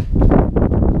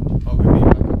 Oh, we meet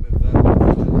back up with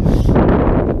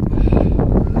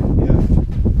Yeah.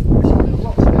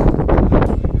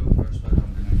 go first, but I'm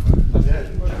going to Yeah.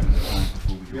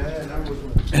 before we go. Yeah, that was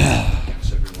one. Gets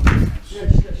everyone else. Yeah,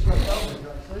 just get straight down with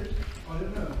that, see? I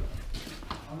don't know.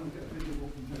 I'm going to get a video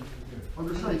walking down to here. I'm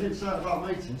just saying, he didn't say it about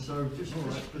mating, so just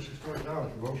push it straight down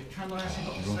if you want. Can I actually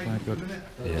got to Well, say thank for a God. minute?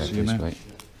 Yeah, See you, please mate. wait.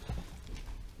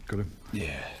 Got him.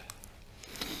 Yeah.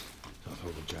 I'll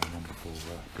throw the jam on before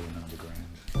going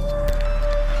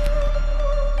underground.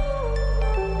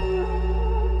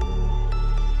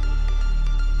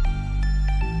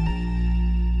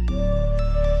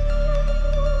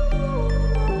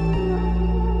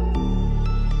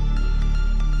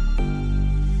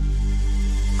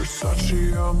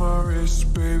 Versace on my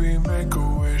wrist, baby, make a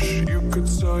wish. You could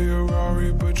sell your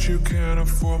Rari, but you can't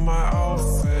afford my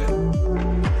outfit.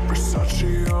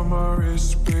 Versace on my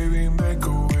wrist, baby, make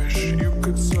a wish. You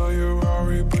could sell your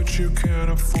Rari, but you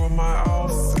can't afford my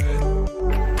outfit.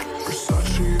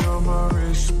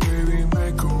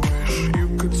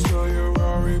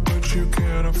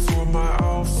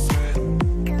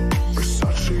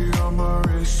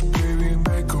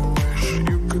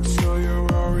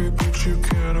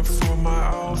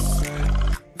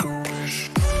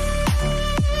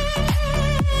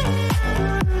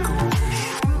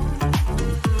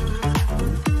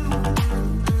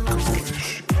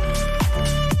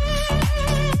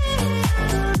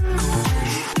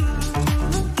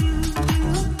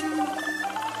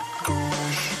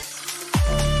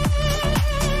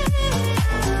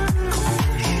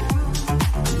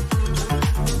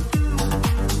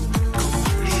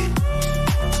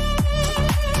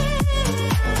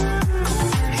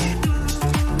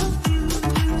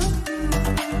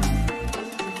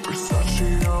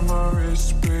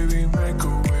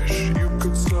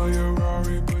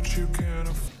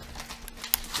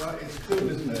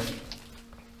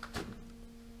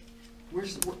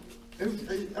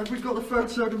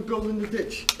 photo of them building the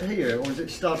ditch here, or is it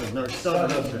Staddon? No, it's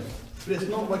Staddon, isn't it? But it's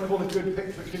not like all a good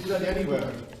picture, it could be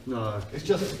anywhere. No. It's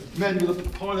just men with a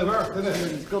pile of earth, isn't it?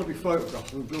 There's got to be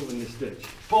photographs of them building this ditch.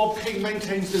 Bob King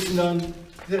maintains there's none,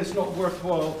 that it's not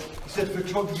worthwhile. He said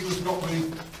photography was not really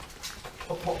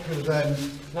popular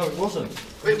then. No, it wasn't.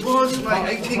 It was,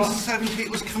 mate, 1870 it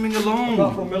was coming Apart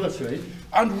along. from military.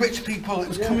 And rich people, it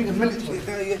was coming in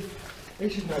military. He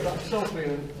should know that himself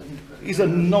being He's a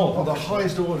knob of the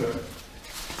highest order.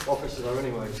 officer though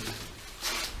anyway.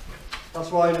 That's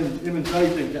why him and Dave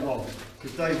didn't get on.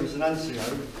 Because Dave was an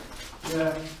NCO.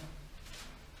 Yeah.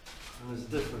 And there's a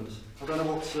difference. I don't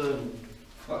know what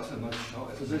That's a nice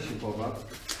shot, isn't it? position for that.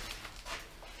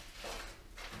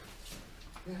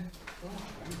 Yeah.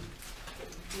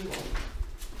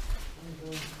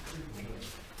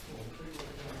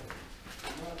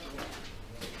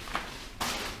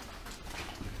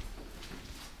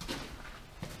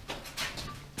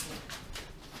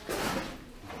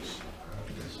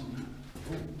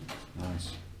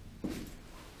 Nice.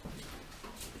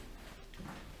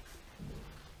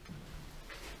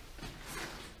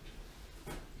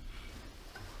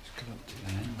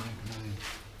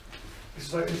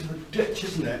 It's like it's a ditch,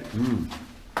 isn't it? Mm.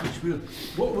 Which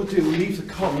what we'll do, we'll leave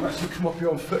the car and actually come up here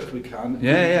on foot if we can.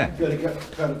 Yeah, yeah. Be able to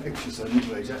get better pictures then,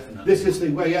 anyway. This is the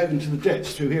way out into the ditch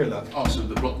through here, look. Oh, so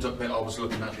the blocked up bit I was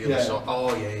looking at the other Yeah. side.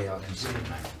 Oh, yeah, I can see it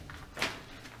now.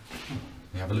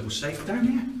 We have a little safe down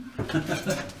here.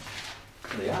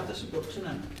 They have, there's some books in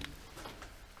there.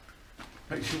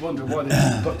 Makes you wonder why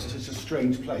this book's such a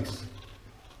strange place.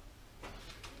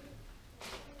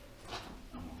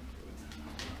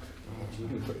 I'm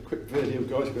going to put a quick video,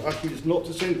 guys. But ask you just not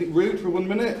to say anything rude for 1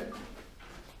 minute.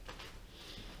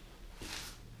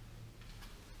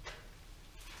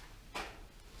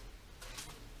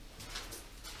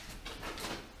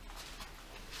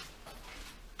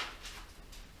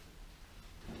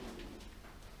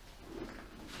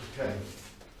 Okay.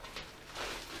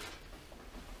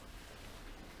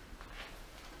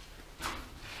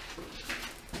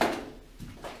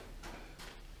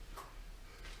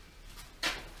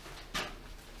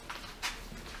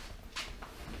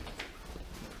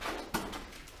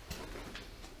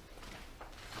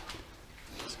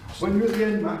 When you're at the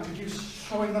end, Matt, could you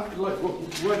shine that light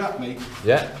right at me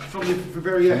Yeah. from the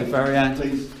very From end? the very end.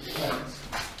 Please. Thanks.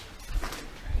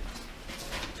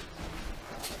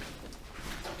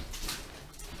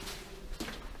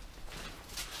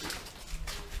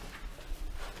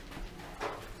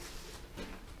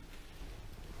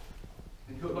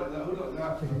 And hold like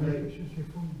that. Okay.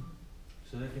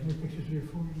 So they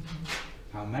can...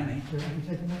 How many?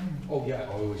 Oh yeah,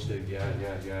 I always do,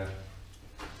 yeah.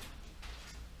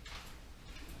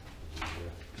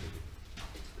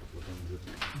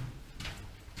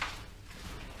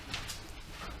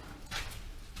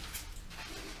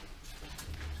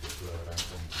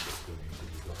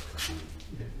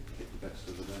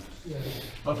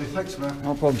 Lovely, thanks, man.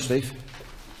 No problem, Steve.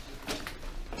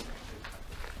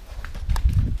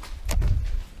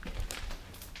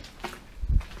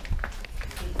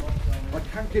 I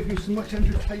can't give you so much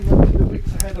entertainment in the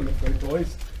weeks ahead, I'm afraid,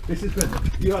 boys. This has been,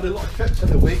 you had a lot of trips in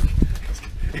the week.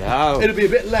 No. It'll be a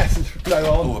bit less as we go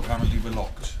on. Oh, apparently we're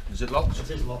locked. Is it locked?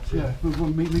 It is locked. Yeah, we'll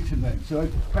meet him then. So,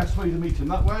 best way to meet him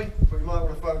that way. But you might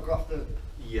want to photograph the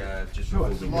Yeah, just Sure,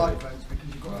 the light fence because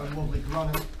you've got a lovely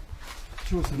granite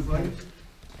Sure, to the frame.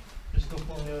 Just up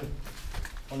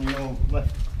on your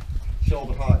left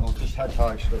shoulder height, or just head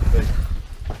height should it be.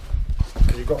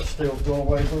 And you've got steel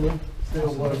doorways on them.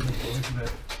 Steel doorways, isn't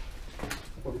it?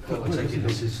 I take it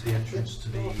this is the entrance to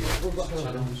the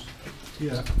tunnels.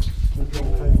 Yeah.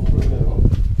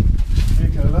 Here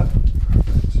you go, look.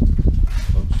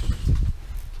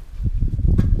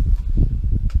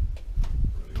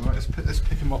 Right, let's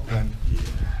pick him up then. Yeah.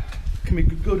 Can we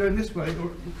go down this way,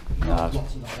 or No.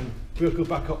 Lots of that. we'll go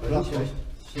back up there? That's right.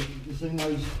 So you seen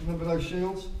those? Remember those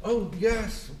shields? Oh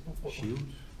yes. Shields?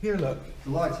 Here, look. The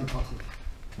lighting passage.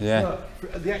 Yeah.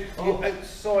 Look, the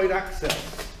outside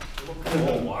access.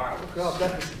 Oh wow. Look how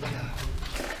decorative they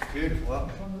are. Beautiful. That.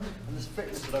 And the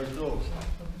thickness of those doors.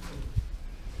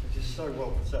 They're just so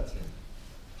well protected.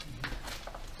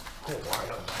 Oh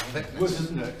wow. Wood, Thickness.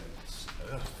 isn't it?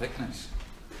 Thickness.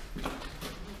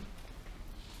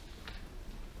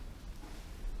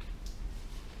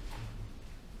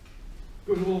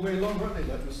 Going all the way along, aren't they?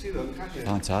 Look, you'll see them, can't you?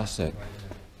 Fantastic.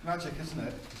 Magic, isn't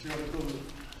it? See what they've done?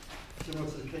 Similar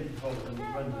to the keeping hole and the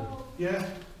render. Yeah.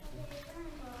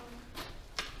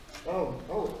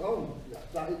 Oh,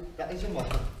 that is a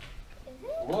model.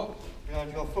 What?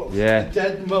 behind your foot? Yeah.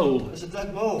 Dead mole. It's a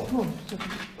dead mole.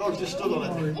 Oh, it's just stood on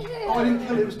it. Oh, I didn't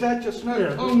kill it. It was dead just now.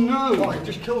 Yeah. Oh no. Oh, you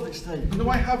just killed it, Steve. No,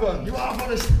 I haven't. You are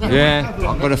honest. Yeah,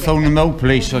 I've got to phone the mill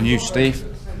police on you, Steve.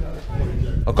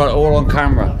 I've got it all on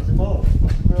camera. It's a mole.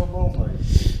 It's a real mole, mate.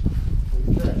 It's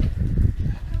dead.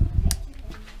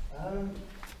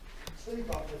 Steve,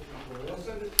 back this for you. I'll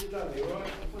send it to you, Danny,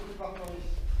 alright? I'll put it back on his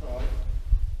side.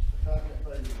 I can't get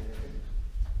baby here.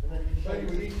 And then you show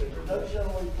Baby, eat it. don't show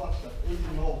all your plaster. Eat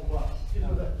in all class. You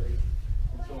know that, Steve?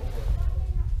 It's all good.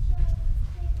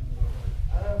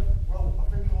 Well, I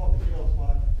think a lot of the girls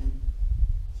might be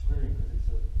swimming because it's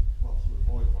a, well, some of the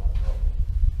boys might as well.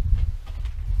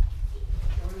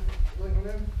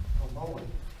 Oh, moly.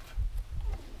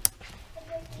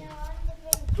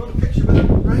 Do you want a picture with him,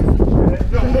 Ray?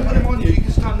 No, I won't put him on you. You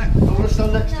can stand next. I want to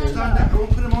stand next to him. Stand next. I won't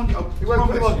put him on you. You won't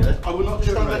put him on you? I will not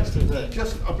do Stand it. next to him,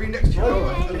 Just, I'll be next to you. Oh,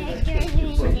 Alright.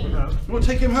 No. You want to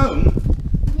take him home?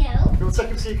 No. You want to take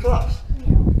him to your class?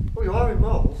 No. Oh, you are in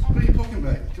moles. What are you talking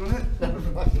about? Do you want it?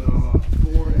 Oh,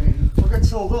 Boring. we'll get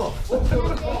sold off.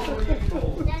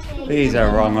 These are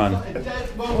wrong on. A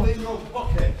dead mole in your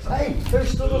pocket. Hey, who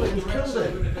stood on it? Who killed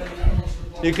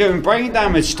it? You're giving brain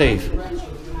damage, Steve. You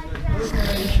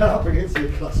can't bring it to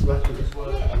your class, mate.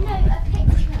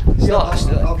 It's not,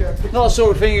 I'll get a picture. not the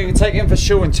sort of thing you can take in for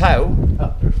show and tell.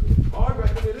 I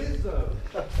reckon it is though.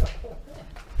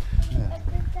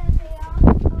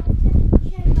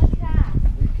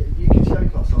 You can show your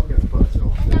class, I'll get a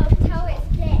photo.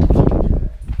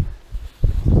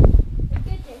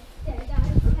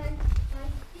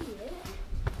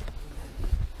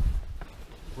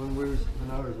 When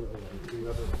I was little, we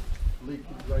had a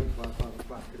leaky drain pipe out the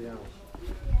back of the house. It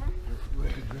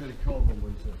was really cold one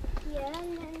winter. Yeah,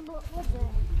 and then what was it?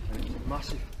 And it was a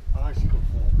massive icicle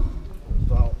form. It was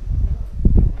about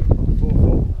 4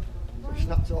 foot. So we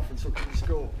snapped it off and took it to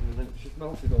school, and then it just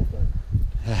melted all day.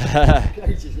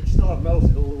 Cages, it started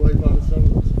melting all the way by the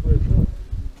summer. It's a weird job.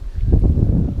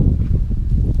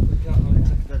 We can't really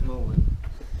take a dead mole in.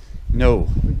 No.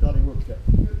 I think Daddy would get it.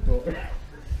 But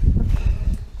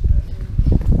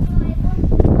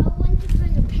I want to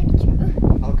bring a picture.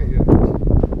 I'll get you a picture.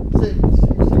 See,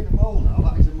 you've seen a mole now,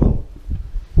 that is a mole.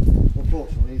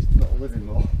 Unfortunately, he's not a living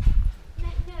mole. No,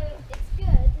 it's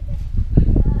good. If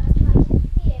I can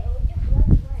see it, it will just run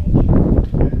away.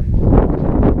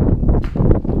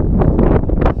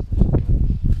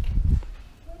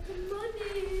 Where's the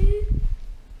money?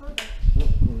 Hold on.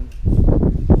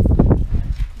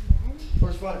 Well,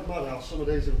 it's right in my house, some of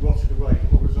these have rotted away.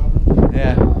 What was that?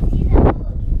 Yeah. Oh, see that mug?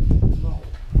 Mole.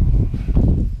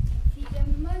 See the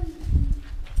money?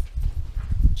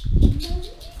 Do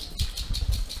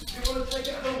you want to take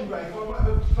it home, Ray? Or I might have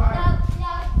a bag.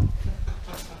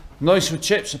 No. Nice with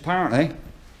chips, apparently.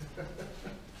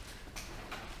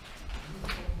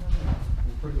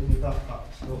 We'll put it in your backpack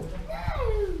at school.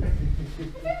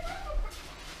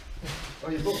 Oh,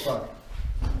 your book bag?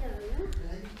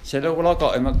 Say, look what I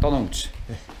got in McDonald's.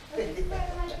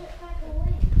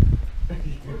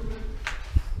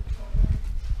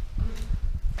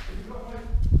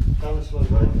 Down this way,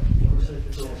 mate. Let me see if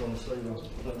the door's on the sleeve. I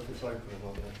don't know if it's open or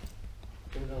not yet.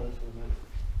 Go down this way, mate.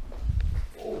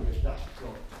 Oh, that's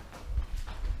got.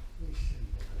 You see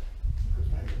that? Look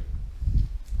at that.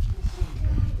 You see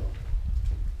that?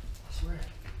 I swear.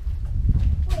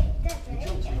 Wait, He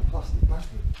jumped in Daddy. a plastic bag.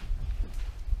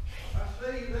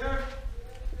 Ashley, you there?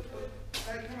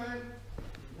 Hey, come in.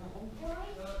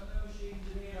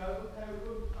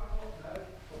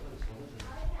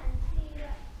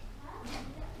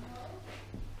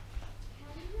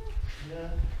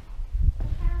 Yeah.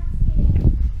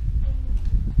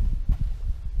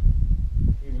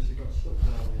 He must have got stuck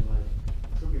down here, mate.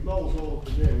 There'll be moles all up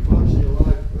in there. We might see a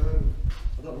live.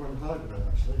 I don't know where I'm hiding it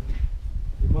actually.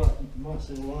 We might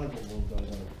see a live one day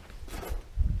though.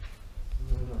 I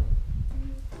don't know.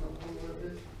 Is that one where it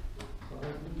is? Is that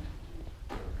open?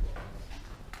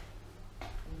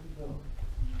 Where's it gone?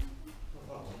 Not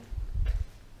that one.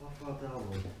 How far down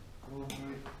one? One,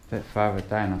 three. Bit farther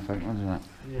down, I think, wasn't it?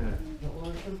 Yeah. That one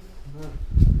open? No.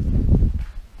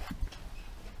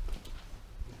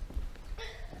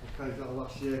 Okay, that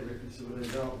last year ripping some of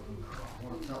these out.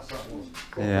 What a task that was.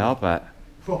 Yeah, I'll bet.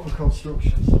 Proper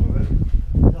construction, some of it.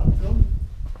 Is that done?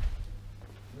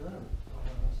 No. Oh,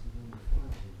 that's the one before.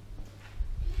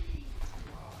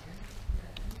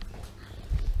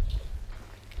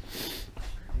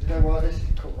 Do you know why this is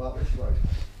cut like this way?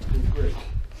 With grit. To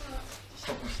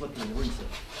stop them slipping in the winter.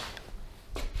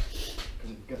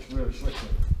 Because it gets really slippery.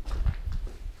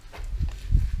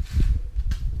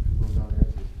 Run down the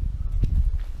edges.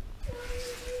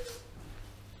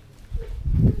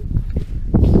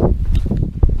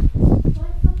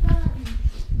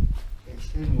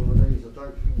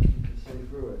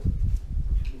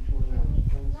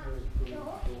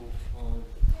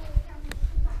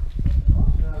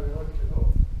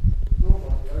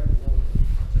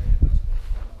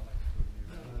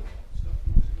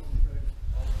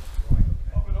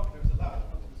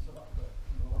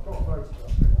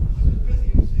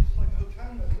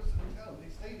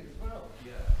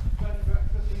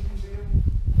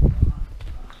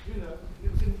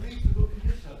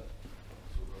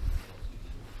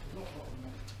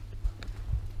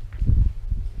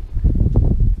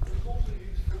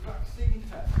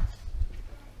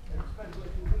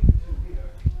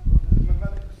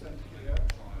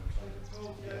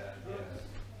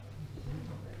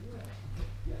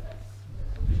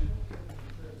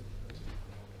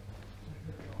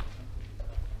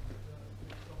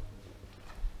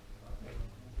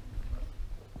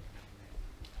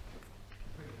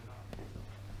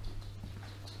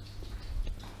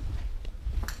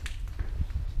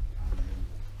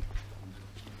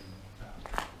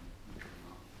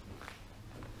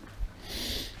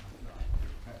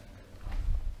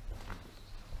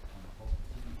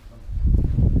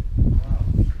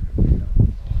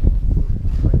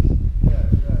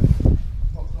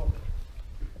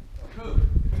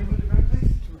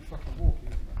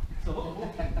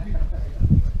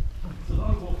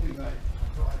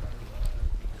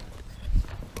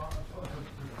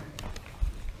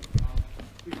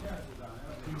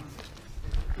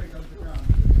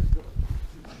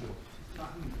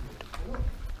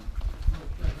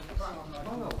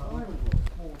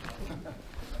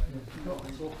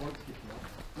 all points to get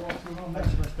that. What's going on there?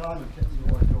 HMS Diamond kept me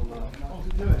away from that. Oh, to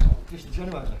do it? Just the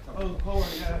generator. Oh, Paul,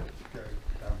 yeah.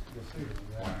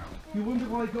 You wonder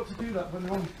why they got to do that when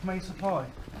they're on main supply?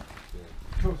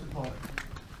 Short supply.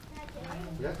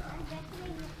 Yeah.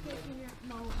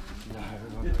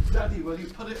 Yeah, Daddy, well, you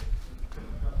put it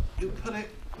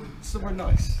somewhere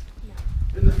nice.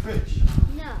 In the fridge.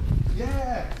 No.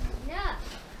 Yeah.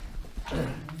 No.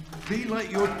 Be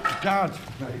like your dad.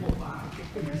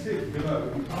 You can see it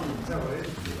below. You can't even tell what it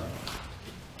is.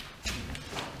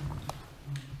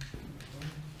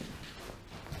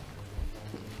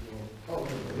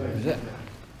 Is it?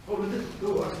 Oh, look at this. Oh,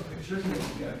 that's a picture, isn't it?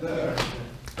 Yeah, there.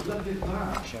 Look at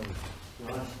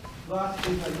that. That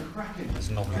is a cracking. There's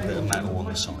a knobby bit of metal on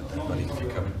the side there, ready for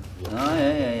coming. Oh,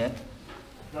 yeah.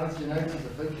 1980s, I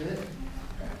think, isn't it?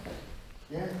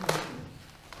 Yeah.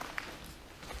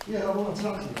 Yeah, I want to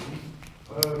tell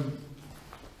you.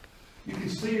 You can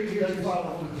see it here. Yeah, you might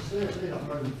not want to see it, see that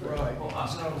road through. Right. Oh,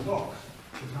 that's how it looks.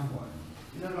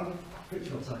 You know that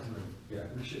picture I'm taking of Yeah.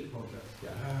 the ship project?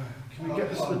 Yeah. Can we get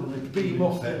this the beam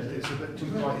off there? It's a bit too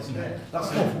bright, isn't it? That's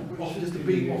off. Just the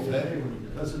beam off there.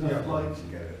 That's enough light.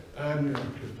 Yeah.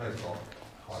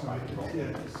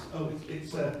 Oh,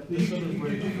 it's you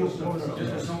do your stuff.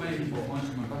 There's so many people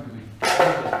pointing my back at me.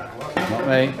 Not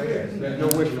me.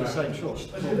 You're with the same trust.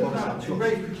 Oh,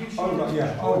 right,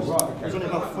 yeah. Oh, right, okay. It was only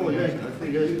about 4 years ago,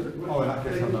 3 years ago. Oh, in that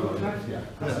case, I know. Yeah.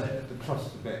 The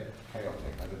trust's a bit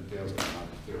chaotic. I didn't deal with it. I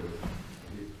just deal with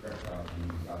the aircraft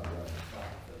and other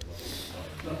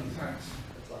Lovely, thanks.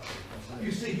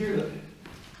 You see here that,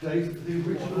 Dave, the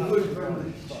original wood around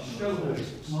the shell holes.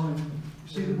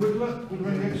 You see the wood around the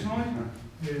outside?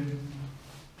 Yeah.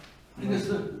 And there's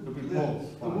the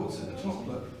what's at the top,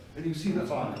 look. And you see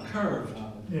that's curved.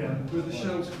 Yeah. Where the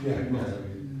shells come in.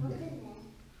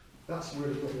 That's where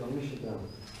it's got the ammunition down.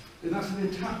 And that's an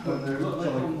intact one there, look like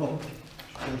Sorry, on. look.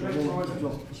 There's one that's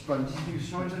got the Spence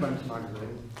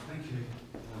magazine. Thank you.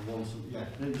 And one, yeah.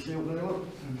 Did you see up there, look?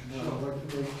 Up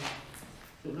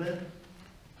there?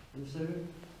 Can you see it?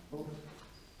 Look.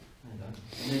 And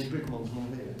these big ones on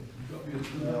here. You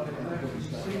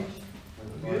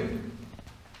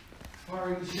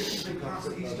firing the ship big past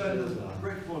the east end of the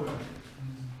breakwater.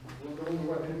 We'll go on the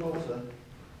weapon mortar.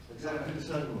 Exactly the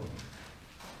same one.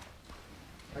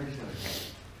 Okay.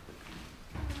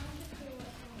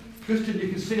 Christian, you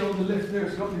can see on the left there,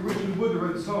 it's got the original wood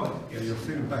around the side. Yeah, you'll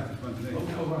see them back in front of me.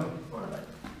 Oh, right.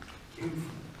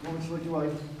 Want me to lead you away?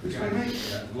 This way, mate.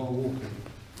 Yeah, a lot of walking.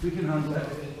 We can handle it.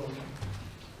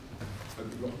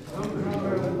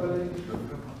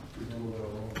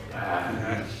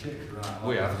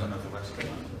 We have done the rest of it.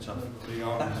 The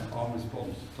arm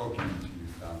response document you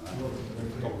found that. The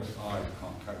dog's eyes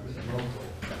can't cope with it.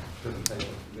 Doesn't take it.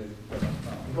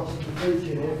 We've got some food in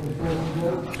here from the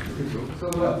So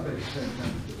that's it.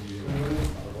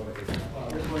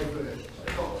 This way first.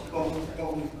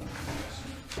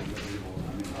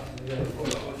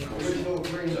 Original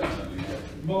green.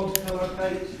 Multicolour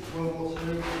paint. World War II.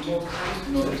 Mod paint.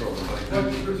 Not a problem. Don't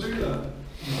you pursue that?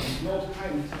 Mod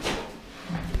paint.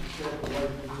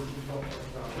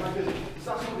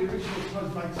 That's not the original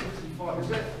Tons 1965, is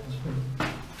it?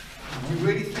 Do you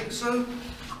really think so?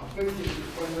 I think it's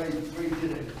when they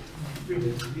redid it.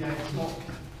 Yeah, it's not.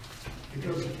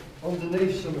 Because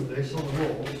underneath some of this on the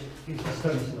walls is the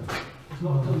stencil. It's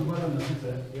not done well enough, is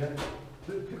it? Yeah.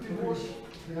 It could be worse.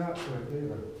 The artwork,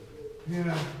 either.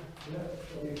 Yeah. Yeah,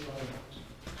 so you find.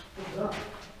 What's that?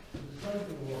 The same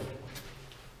for the wall.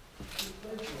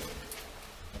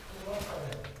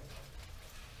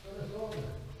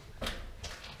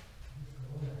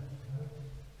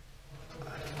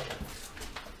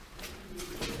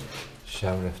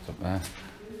 Shell lift up there.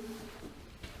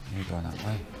 You going that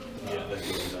way? Yeah, they're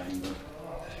going down there.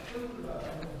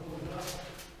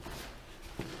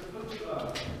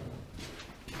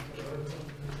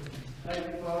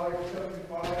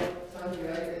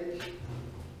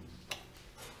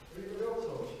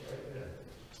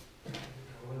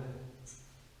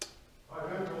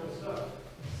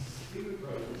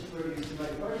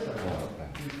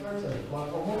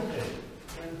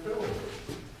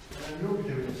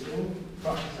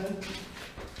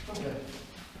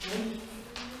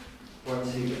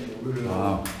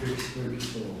 Wow.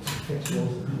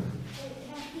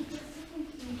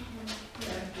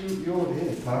 You're already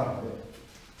in part of it.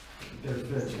 There's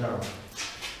first down.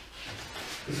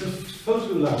 It's a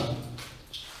photo lab.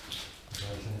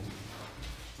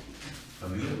 A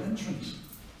real entrance.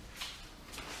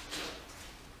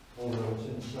 All those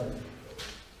inside.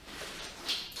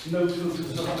 No filters,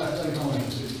 stuff like that behind.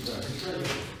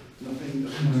 Nothing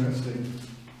interesting,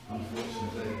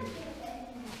 unfortunately.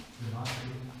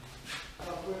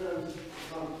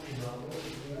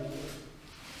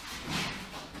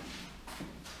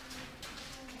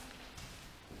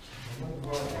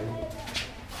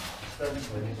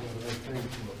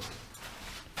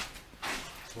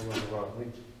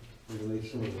 We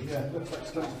release some of them. Yeah, looks like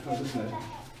stuff to come, doesn't it?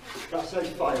 That says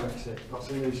fire exit. That's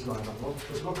a new sign, that one.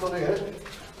 Let's look on here.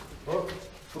 Look.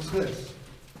 What's this?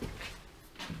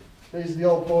 These are the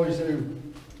old boys who,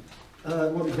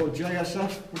 what do you call it,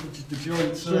 JSF? Which is the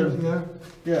joint,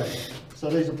 yeah. So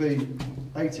these will be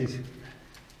 80s.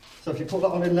 So if you put that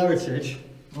on in heritage,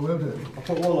 I will do. I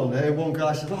put one on there, one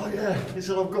guy said, oh yeah, he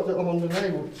said, I've got it, I'm on the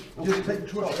name. Just take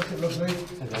 12, look at lovely.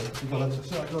 Hang on, you got it.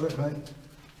 So I got it, mate.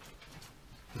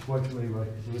 Just wait for me, mate,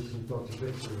 because there is some dodgy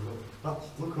bits here. That's,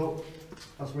 look up,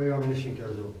 that's where your ammunition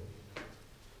goes on.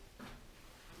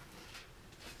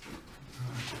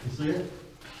 You see it?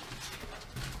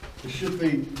 It should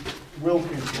be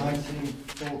Wilkins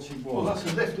 1941. Well,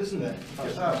 that's a lift, isn't it?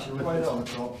 That's Look at actually that, right on on.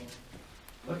 the top.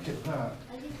 Look at that.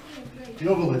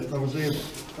 The other lift, I was here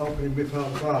helping whip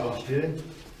out the bar last year,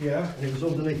 Yeah. and it was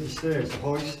underneath the stairs, the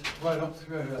hoist, Right up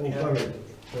through it. all Yeah. buried.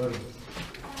 So,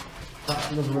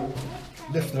 that's another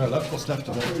Lift there, look, what's left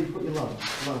of That's it. where you put your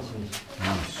lanterns.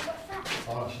 Nice.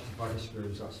 Oh, that's just a bag of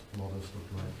screws, that's modern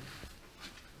stuff, mate.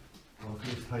 Oh, look at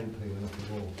this paint peeling off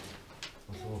the wall.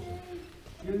 That's awesome.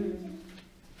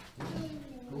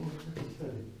 Go on, take it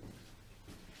steady.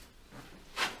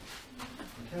 I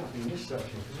can't be in this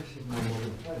section, because this is more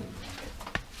modern paint.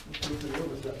 Let's go to the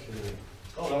other section here.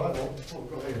 Oh no, hang on, what have we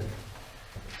got here?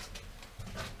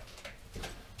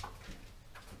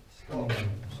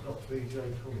 Scott BJ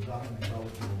comes out and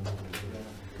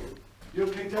You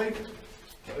okay, Dave?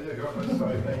 Oh, yeah, you're right,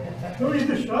 sorry, mate. Who is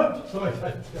the shot? Sorry,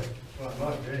 Dave.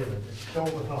 Right, really, it's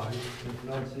shoulder high since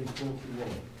 1941.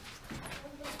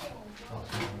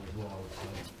 That's one as well, I would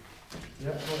say.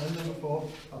 Yeah, well, then number 4,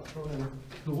 that's one in.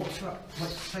 So what's that, like,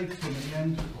 safe thing at the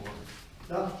end for?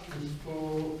 That is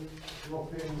for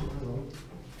locking, hang on.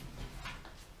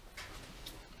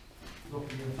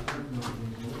 Locking in the food and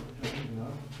everything,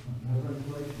 now.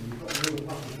 Ventilation, you've got a real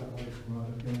package that way.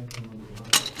 Right,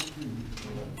 okay.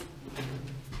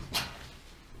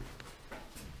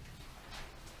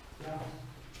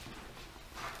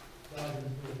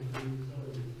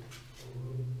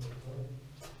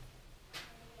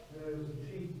 There was a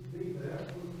TV there,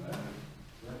 wasn't there?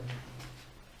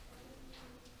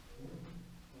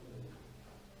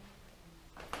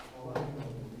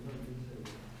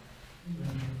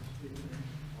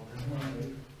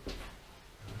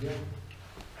 Yeah.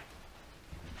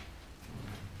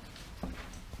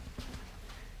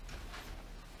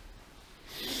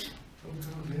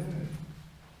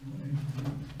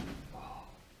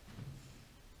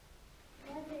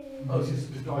 Oh, it's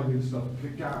just the diving stuff, the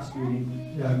gas, really,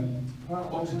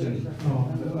 oxygen.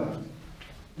 Oh, Look at that.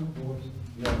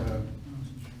 Yeah,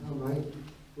 Oh, mate.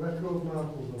 Record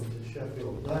marbles on to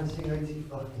Sheffield,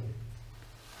 1985.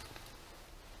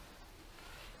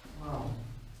 Wow.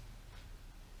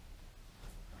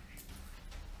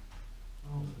 Oh,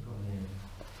 what's it got here?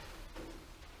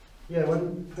 Yeah, when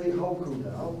Pete Holt come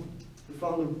down, we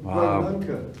found a Wow. great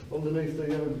anchor underneath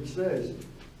the stairs.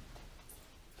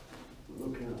 We're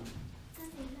looking at.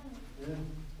 Yeah.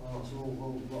 Oh, it's all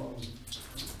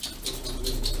bottom.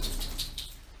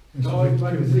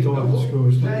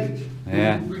 Date.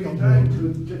 Yeah. Bring it down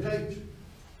to the date.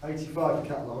 85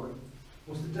 catalogue.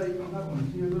 What's the date on that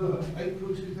one? Can you have a look?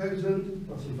 April 2000.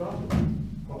 What's it from?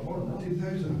 Quite more than that.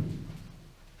 2000.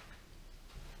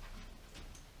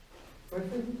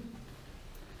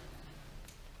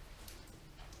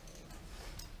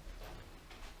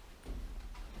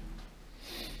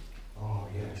 Oh,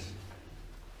 yes.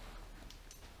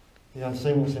 You haven't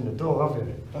seen what's in the door, have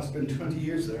you? That's been 20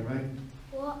 years there, mate.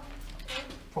 What?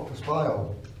 Proper spy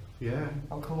hole. Yeah.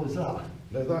 How cool is that?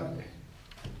 Like that.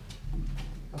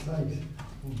 That's nice.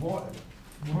 What?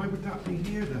 Why would that be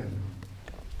here then?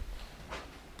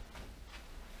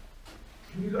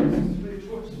 Can you look at the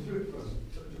torches through it first?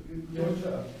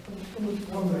 Yeah.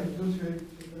 Come on, mate. Go through.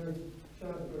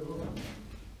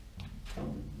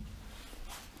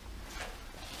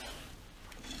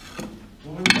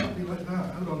 Why would that be like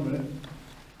that? Hold on a minute.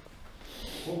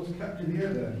 What was kept in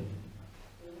here then?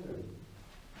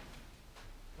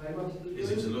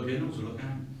 Is it to look in or to look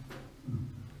out?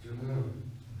 Don't know.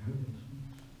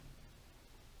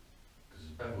 Because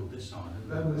it's beveled this side, isn't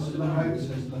Then this is look out, it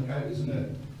says look out, isn't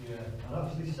it? Yeah. I'd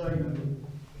actually say that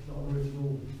it's not an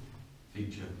original.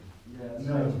 Feature. Yeah, it's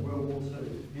No. World War II.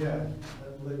 Yeah.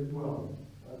 Well,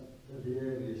 at the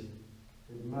earliest.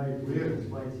 It may be Really? later, it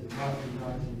might be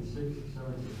 1960,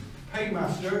 70.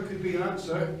 Paymaster could be an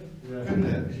answer, Yeah. couldn't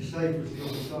it? Because you say it was the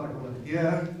other side, wasn't it?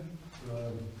 Yeah.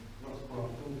 That's quite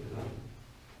cool for that.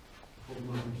 Put some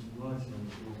lighting on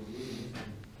the floor, isn't it?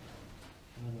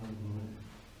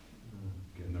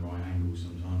 Getting the right angle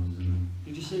sometimes, isn't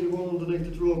Did you see the one underneath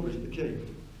the drawbridge at the quay?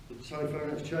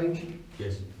 telephone exchange?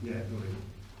 Yes. Yeah, brilliant.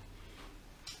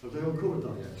 Have they all covered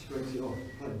that yet? Scraped it off?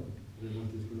 Paint? Just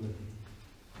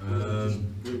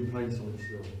blue paint on it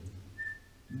still?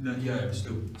 No, yeah, it was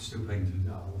still painted.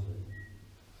 No, was it?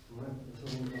 Right,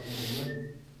 that's all we've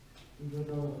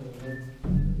got.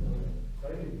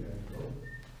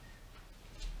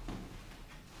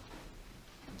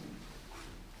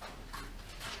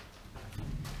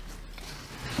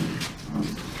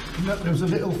 Look, there was a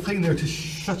little thing there to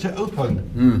shut it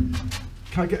open.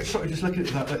 Can I get a shot of just looking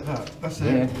at that like that? That's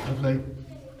it. Yeah. Lovely.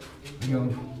 Hang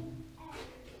on.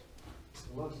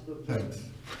 Thanks.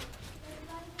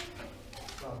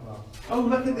 Oh,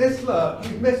 look at this, look.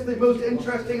 You've missed the most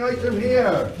interesting item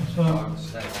here.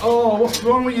 Oh, what's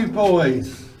wrong with you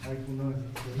boys?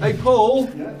 Hey, Paul.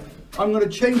 Yeah? I'm going to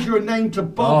change your name to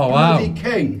Bob Bloody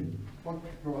King.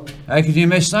 How could you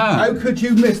miss that? How could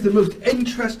you miss the most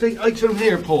interesting item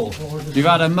here, Paul? You've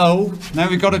had a mow, now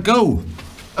we've got to go.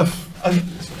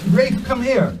 Rafe, come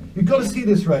here. You've got to see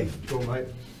this, Rafe. Go on, mate.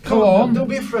 Come on. Don't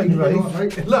be afraid, Rafe. Go on,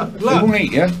 mate. Look, It won't look.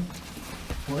 eat you.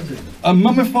 What is it? A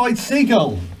mummified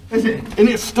seagull. Is it? And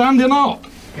it's standing up.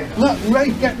 Look,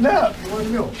 Rafe, get up. You want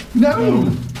milk? No.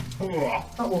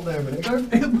 That wasn't there a minute ago.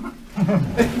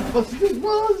 It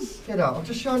was. Get out, I'm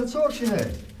just shining a torch in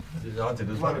here. I did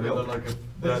as well. It looked like a.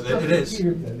 It's It is.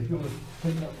 here then, if you want to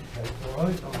clean up the cake,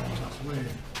 alright? Oh, that's weird.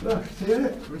 Look, see it?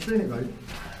 Have you seen it, mate?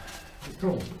 It's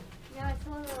cool. No, I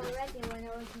saw it already when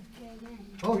I was going in.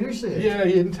 Oh, you see it? Yeah,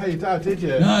 you didn't tell your dad, did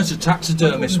you? No, it's a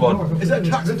taxidermist one. Is that a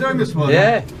taxidermist one?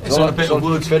 Yeah. It's on a bit of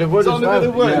wood. Bit of wood It's as on a well. bit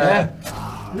of wood. Yeah.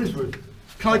 It is wood.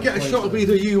 Can I get a shot of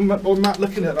either you or Matt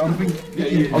looking at it? I'm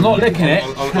not licking it.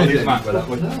 I'll leave Matt with that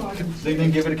one. No, I can Then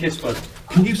give it a kiss, bud.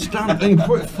 Can you stand it, and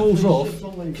before it falls off,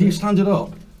 can you stand it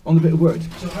up on the bit of wood?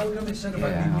 So how come it said Yeah.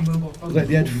 about leaving mobile phones? Let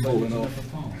the edge falling off.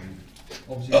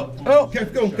 Obviously, Oh,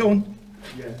 go on.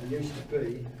 Yeah, it used to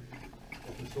be.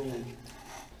 It's all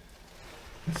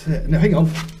That's it. Now hang on,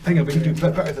 we can do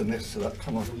better than this. So that,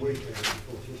 come on.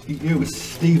 You with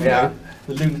Steve, Yeah.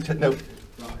 the lunatic. No,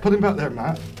 put him back there,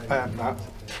 Matt. Matt.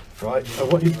 Right. So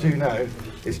what you do now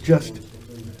is just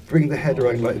bring the head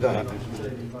around like that.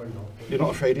 You're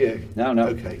not afraid, are you? No, no.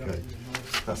 Okay, good.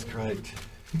 That's great.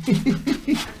 the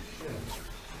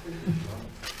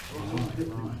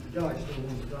guy still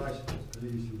wants the dice because he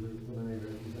used to do it when he was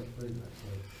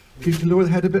at Can you lower the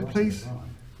head a bit, please? Do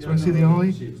you want to see the eye?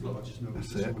 I just noticed That's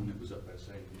there's it. someone that was up there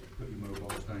saying, put your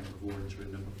mobiles down before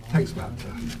entering number 5. Thanks, Matt.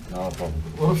 No problem.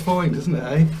 What a find, isn't it,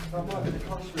 eh? That might be the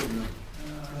classroom now.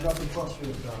 Is that the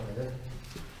classroom down there?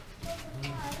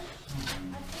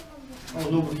 Oh,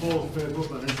 number 4 is fair book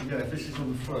then, isn't it? Yeah, if this is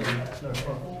number 3, it's no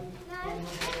problem.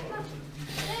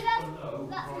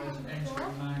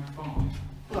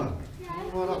 Oh,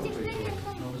 well, that would be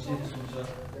cool.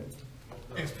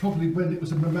 It's probably when it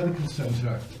was a medical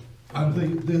centre. And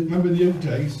remember in the old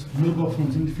days, mobile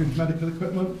phones interfered with medical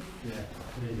equipment? Yeah,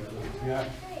 there you go. Yeah.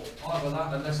 either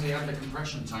that, unless they had the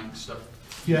compression tank stuff.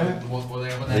 Yeah. What were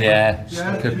they? Were they Yeah,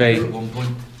 Yeah. could be. at one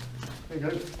point? There you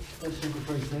go. That's number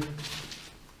 3 thing.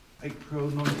 April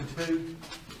 92.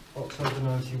 October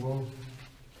 91.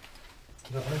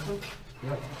 Is that better?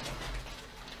 Yeah.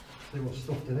 See what's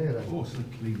stuffed in here then. Oh, some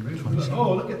clean room.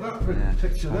 Oh, look at that Yeah,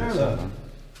 picture there, look. 27.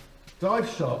 Dive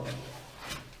shop.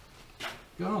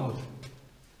 God.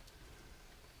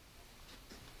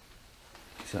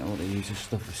 Is that what they use to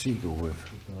stuff a seagull with?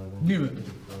 Knew it.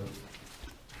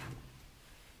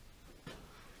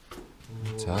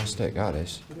 Fantastic, that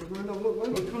is. Look, look,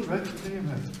 look. Come on, Red. Come here,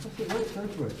 mate. That's it, mate. Go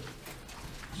for it.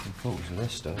 Some photos of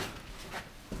this stuff.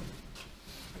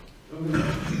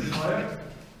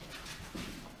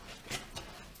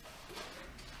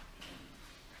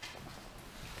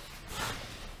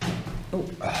 Oh,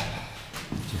 just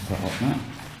that hot now.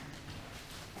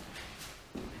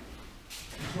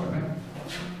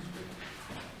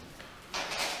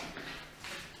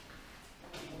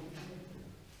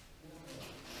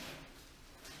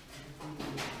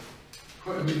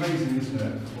 Quite amazing, isn't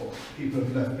it? What people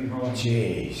have left behind.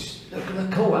 Jeez, look at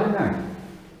the coat hanger.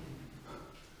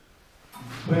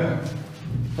 Where?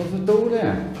 Of the door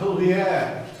there. Pull the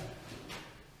air.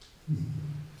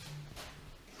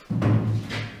 I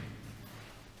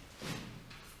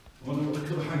wonder what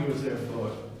the coat hanger was there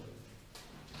for.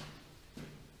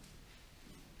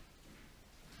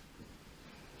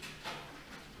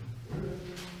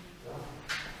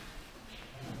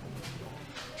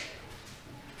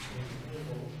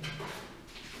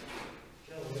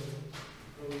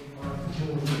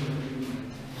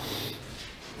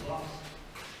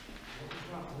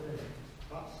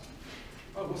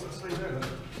 Oh, what's that say there then?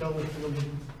 Tell them to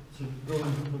go in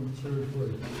number 2 and 3.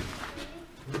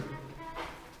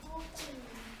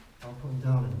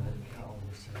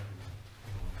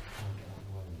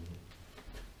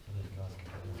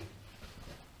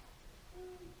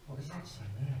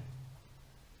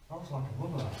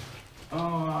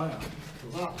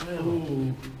 that,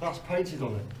 really. That's painted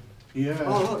on it. Yeah.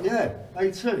 Oh, look, yeah,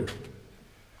 A2.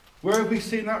 Where have we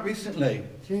seen that recently?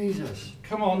 Jesus.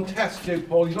 Come on, test you,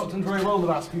 Paul. You've not done very well the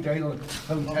last few days on a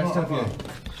home test, have you?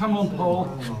 Come on,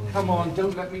 Paul. Come on,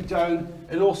 don't let me down.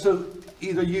 And also,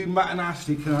 either you, Matt and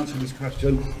Ashley can answer this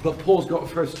question, but Paul's got a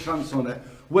first chance on it.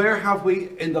 Where have we,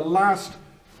 in the last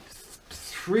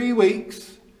 3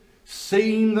 weeks,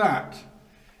 seen that?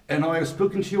 And I have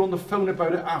spoken to you on the phone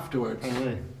about it afterwards.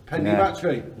 Penny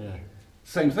battery. Yeah.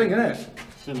 Same thing, isn't it?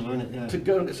 Similar, isn't it? Yeah. To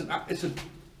go, it's a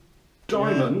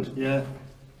diamond. Yeah.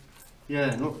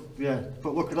 Yeah, look, yeah.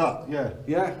 But look at that, yeah.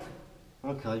 Yeah.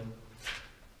 Okay.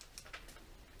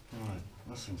 Alright,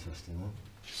 that's interesting, huh?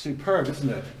 Superb, isn't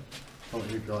it? Oh,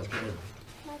 you guys get in.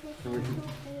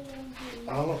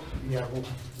 Oh, look, yeah, well,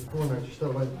 go on then, just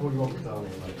don't let pull you off down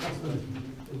here,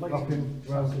 mate. Up in,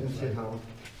 round it and sit down.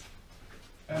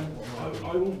 I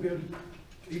won't be able to...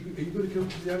 Are you going to go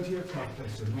to the anti-aircraft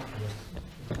test or not?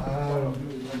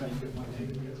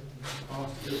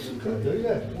 Could do,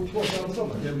 yeah. Which one's down the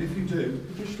summer? Yeah, but if you do...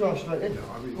 Just drive straight in.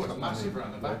 We've got a massive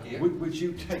round the back here. Would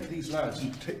you take these lads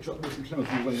and drop them some clothes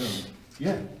on the way home?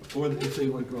 Yeah. Or if they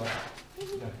want to go out?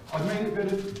 Yeah. I made it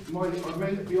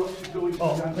the option going to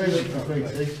the there's it,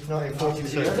 anti-aircraft.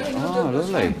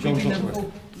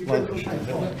 1942. Oh, lovely.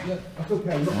 That's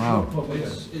okay. Wow.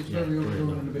 It's very old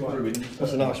and a bit ruined.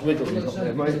 That's a nice wiggle you've got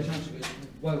there, mate.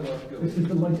 Well worth going. This is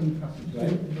the lighting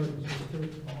passageway.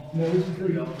 No,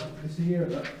 this is here.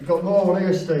 You've got more one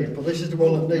here, Steve, but this is the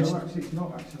one that needs... No, actually, it's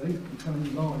not actually. I'm telling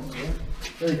you lies here.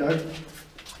 There you go.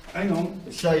 Hang on.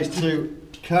 It says to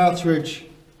cartridge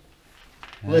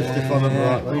lift, if I remember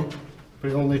rightly. But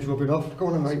it all needs rubbing off. Go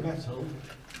on then, mate. Metal.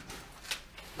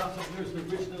 That's what there's an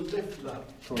original lift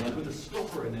for that. With a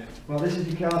stopper in it. Well, this is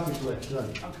your cartridge lift,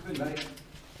 then. How come, mate?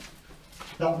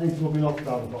 That needs rubbing off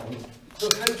down the bottom. So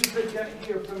how did they get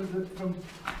here from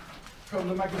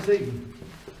the magazine?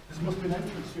 There must be an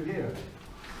entrance through here.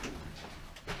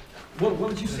 What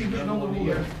did you see written on the wall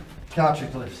here?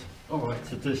 Cartridge lift. All right.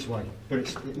 So this way. But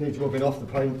it needs rubbing off the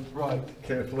paint. Right.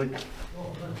 Carefully.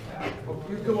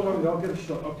 You go along there, I'll get a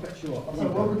shot, I'll catch you up. So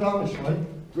we'll go down this way.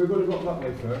 We're going to go that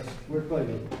way first. We're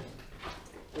playing.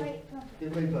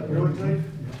 Give me that. You know what, Dave?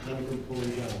 Then we can pull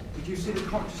it down. Did you see the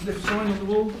cartridge lift sign on the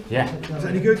wall? Yeah. Is that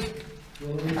any good?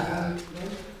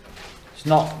 It's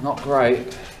not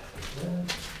great.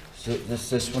 Is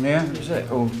this one here? Is it?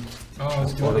 Oh, Oh,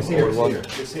 it's Well, it's here, it's here.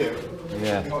 it's here.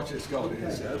 yeah. Cartridge got it,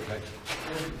 is it? Okay.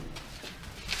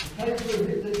 The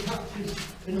paper that catches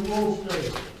in the wall,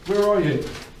 Steve. Where are you? It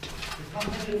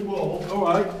catches in the wall, All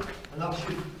right. and that's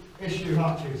your issue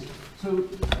hatches. So,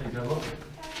 There you go, look.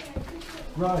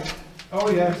 right. Oh,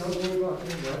 yes. Don't worry about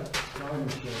it there.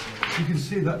 You can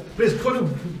see that. But it's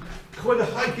quite a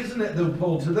hike, isn't it, though,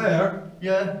 Paul, to there?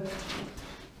 Yeah.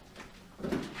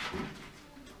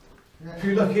 If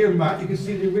you look here, Matt, you can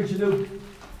see the original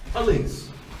pulleys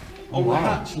on the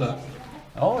hatch, look.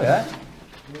 Oh, yeah.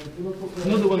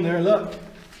 Another one there, look.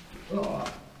 Oh.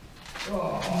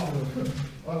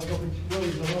 I've got these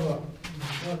screws and all that.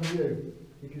 How do you?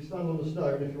 You can stand on the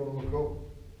stone if you want to look up.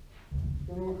 You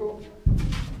want to look up?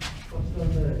 That's down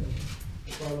there.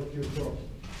 If I look you across.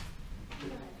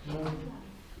 No.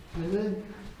 See there?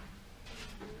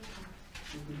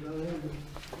 Looking down there.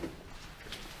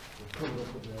 Come up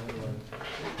there anyway.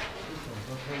 This one's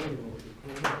not really what you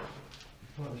call it.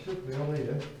 Well, it should be on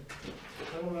here.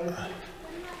 Anyway.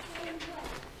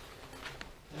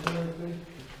 Anyway.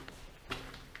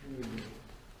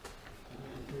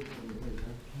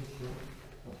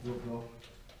 That's rubbed off.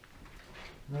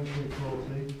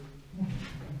 1940.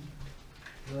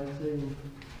 1960.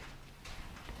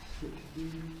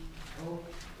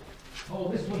 Oh,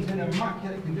 this one's in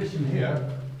immaculate condition here.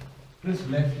 This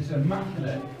lift is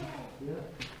immaculate. Yeah.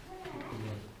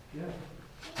 Yeah.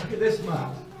 Look at this,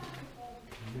 Matt.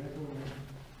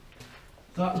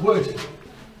 That wood.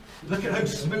 Look at how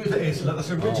smooth it is. Look, that's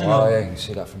original. Oh, yeah, you can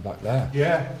see that from back there.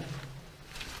 Yeah.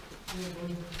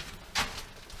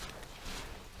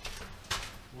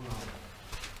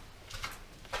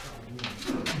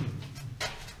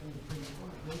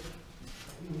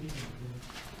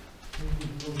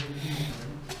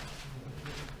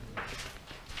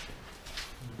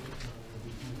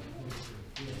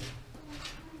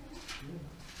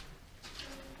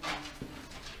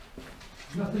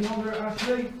 Nothing on there,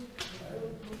 Ashley?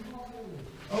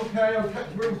 Okay,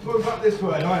 we're going back this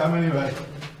way. I am anyway.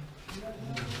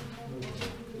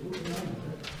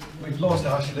 We've lost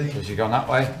Ashley. Has he gone that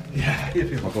way? Yeah,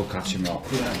 I'll go catch him up.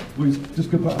 yeah. We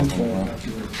just go back this way.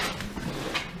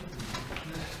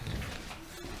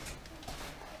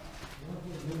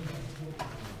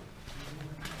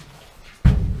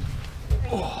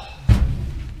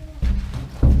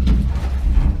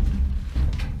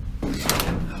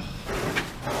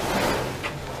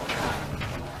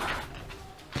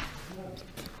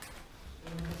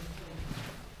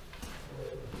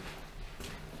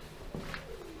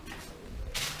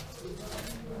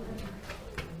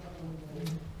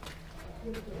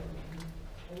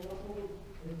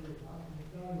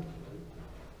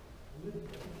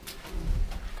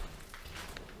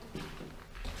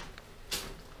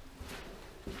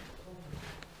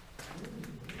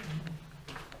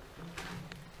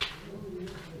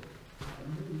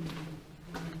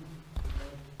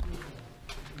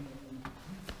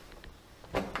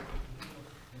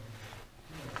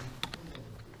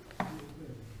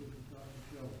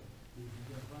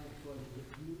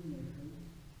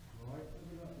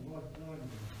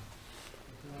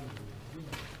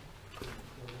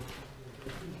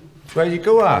 Where you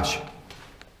go, Ash?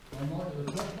 I'm right at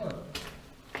the top, look.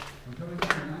 I'm coming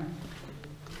down now.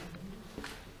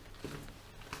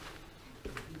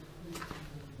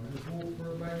 I just walked for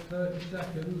about 30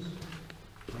 seconds.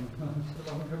 And I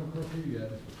still haven't come across you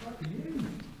yet. Fuck you.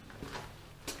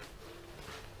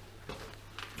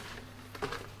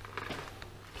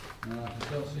 I can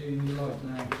start seeing your light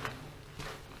now.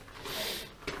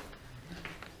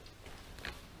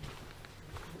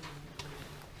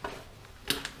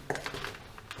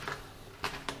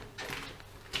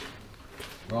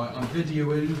 Right, I'm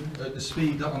videoing at the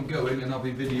speed that I'm going, and I'll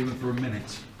be videoing for a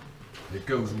minute. It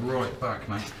goes right back,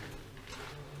 mate.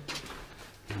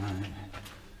 Right.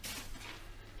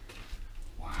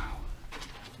 Wow.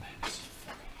 Man, this is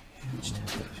fucking huge.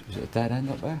 Is it a dead end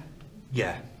up there?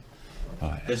 Yeah.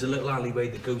 Right. There's a little alleyway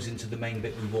that goes into the main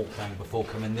bit we walked down before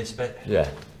coming this bit. Yeah.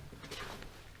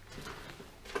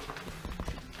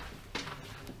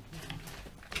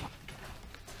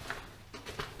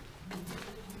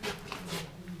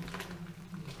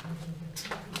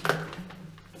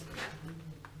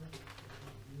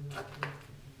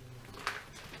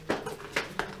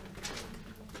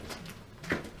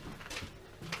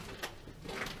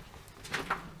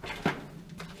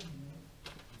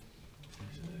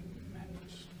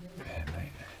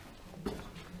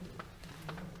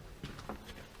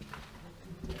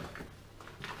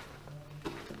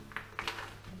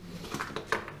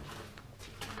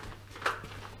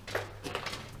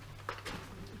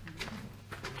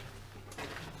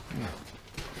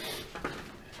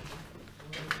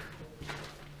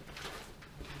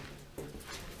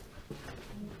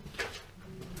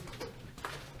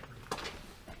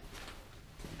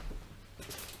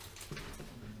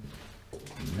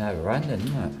 Never ending,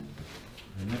 isn't it?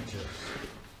 Isn't it just?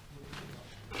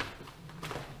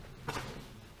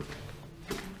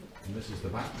 And this is the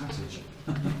back passage.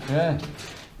 Yeah.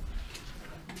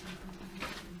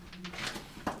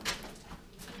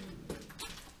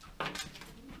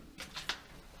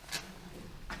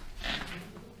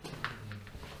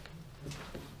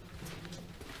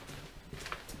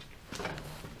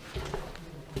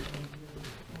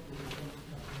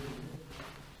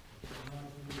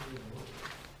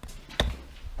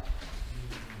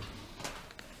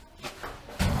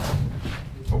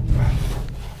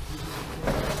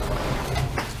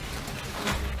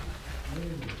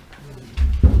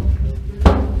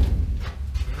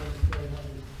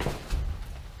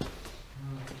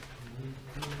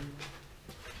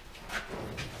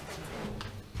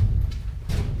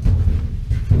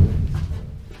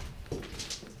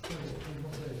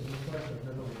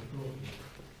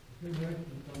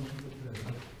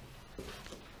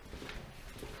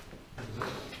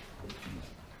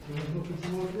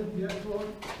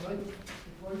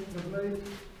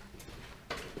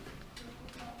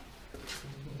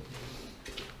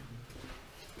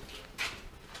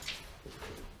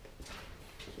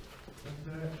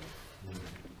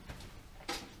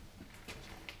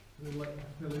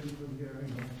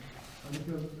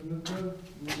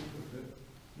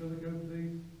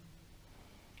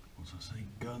 What's that say?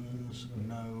 Guns,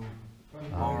 no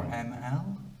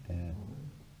RML? Yeah.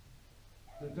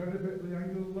 Down a bit the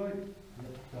angle of the light.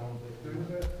 Down a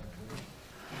bit.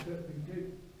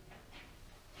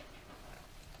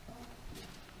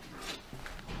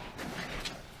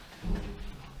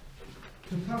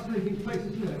 Some fascinating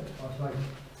places, isn't it? I say.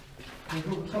 Can you go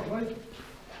to the top right?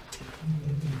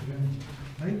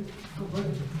 Hey? Top right?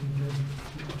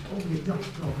 Oh, you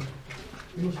daft dog.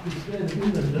 He must be scared of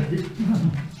him then, Dave.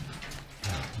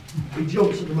 He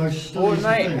jumps at the most stunning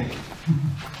thing.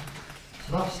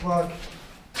 So that's like,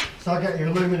 start getting your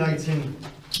illuminating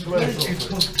glares off.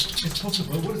 It's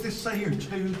possible. What does this say here?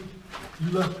 To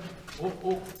look.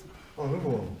 Oh, another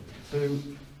one.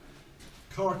 To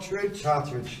Cartridge.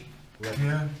 cartridge.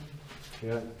 Yeah.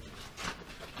 Yeah.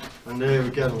 And there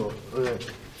again, look.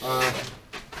 R,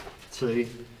 T,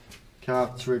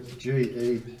 cartridge, G,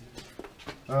 E,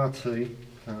 R, T,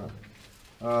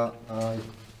 R, I,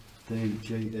 D,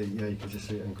 G, E. Yeah, you can just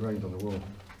see it engraved on the wall.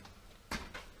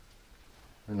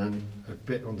 And then a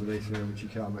bit underneath here which you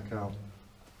can't make out.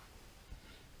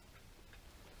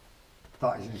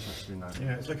 That is interesting now.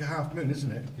 Yeah, it's like a half moon,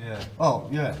 isn't it? Yeah. Oh,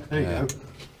 yeah, there you go.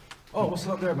 Oh, what's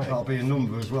that there, mate? That'll be a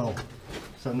number as well.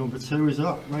 So number 2 is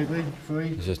that, maybe? 3?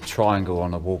 There's a triangle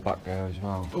on the wall back there as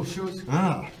well. Oh, sure.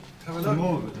 Ah, Have a some look.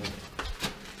 more of it then.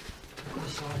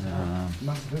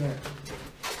 Massive, isn't it?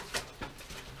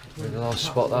 Where did I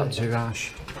spot that too,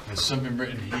 Ash? There's something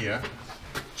written here.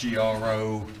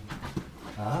 GRO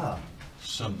Ah.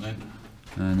 something.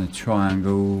 And the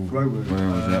triangle. Roman. Where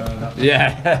was it?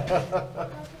 Yeah.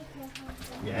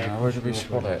 Yeah. Where did we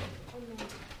spot it?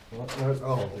 What?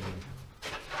 No,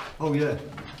 oh, yeah.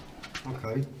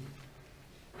 Okay.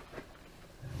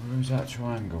 Where's that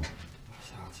triangle?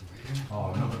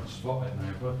 Oh, I'm not going to spot it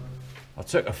now, but... I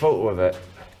took a photo of it.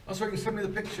 That's right, you sent me the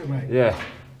picture, mate. Yeah.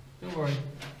 Don't worry.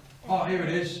 Oh, here it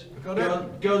is. Got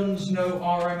it? Guns, no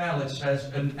RML, it says,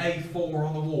 an A4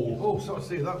 on the wall. Oh, sort of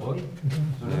see that one.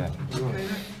 Yeah. Okay,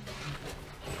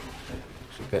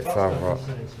 It's a bit further up.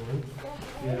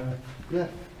 Yeah. Yeah.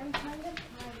 I'm kind of tired.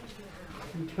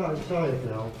 You can't tired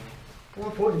now. Well,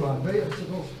 I thought you might be. It's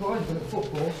not surprising at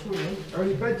football, swimming.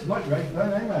 Early bed tonight, Ray. No,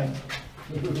 mate.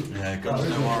 Yeah, guns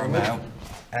no RML.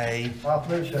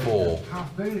 A4.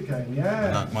 Half moon again, And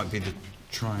yeah. that might be the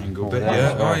triangle Oh, bit. yeah.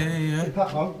 Yeah. Oh, yeah. Hey,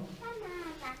 Pat, man.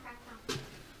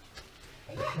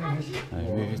 Hey,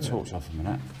 move your torch off a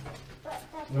minute.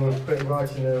 No, it's pretty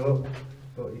right in there, look.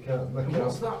 But you can't make And it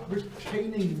what's out. that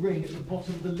retaining ring at the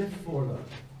bottom of the lift for that?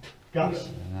 Gas.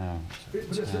 No.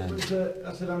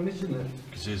 That's an ammunition lift.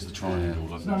 Because here's the triangle,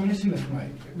 It's doesn't an it? ammunition lift,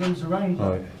 mate. It runs around.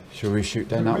 Right. Shall we shoot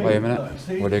down that way a minute?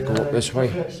 Will they go up this way?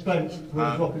 Expense,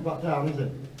 we'll drop it back down, is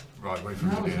it? Right, wait for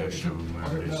me How to is get it? it, show them I where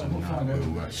don't it is, know, and we'll find that out.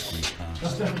 will squeeze past.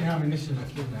 That's definitely ammunition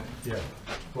lift, isn't it? Yeah.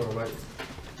 Go on, mate.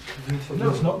 No,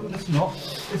 it's not. It's not.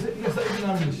 Is it? Yes, that is an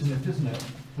ammunition lift, isn't it?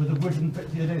 With the wooden bit,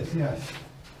 it is. Yes.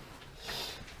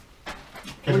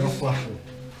 Get it off flashing.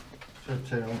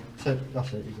 Turn on.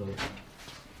 That's it, you got it.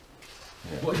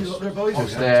 What have you got there, boys?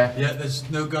 Just there. Yeah, there's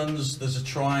no guns, there's a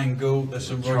triangle, there's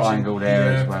some Triangle writing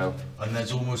there here, as well. and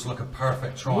there's almost like a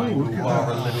perfect triangle look at bar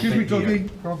that. a little Excuse me, bit here.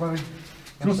 Dougie. Bravo. Do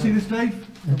you want to see this, Dave?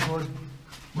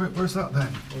 Where's that then?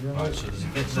 Right, so there's a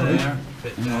bit there,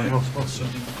 bit there,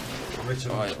 something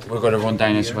written. Right, we're going to run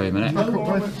down this way a minute. Come to the wall.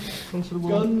 Guns.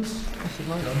 Guns,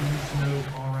 no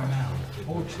RML.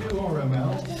 Or 2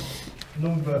 RML.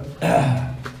 Number.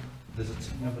 There's a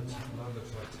number 10, that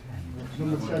looks like 10.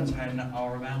 Number 10. 10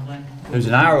 RML then? There's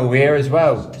an arrow here as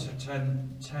well. So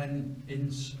 10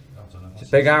 ins, I don't know. It's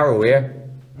a big arrow here.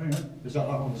 Hang on. Is that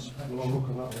one? We'll have a look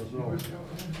at that one as well. Where's the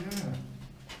other one?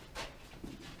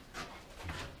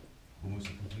 Almost a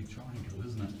complete triangle,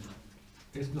 isn't it?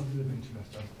 Yeah. It's nothing of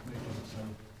interest, I think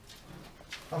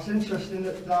so. That's interesting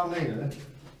that down here,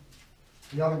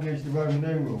 you haven't used the Roman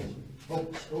numerals.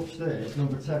 Upstairs,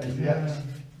 number 10 is the X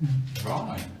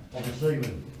Right. on the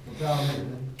ceiling. But down here,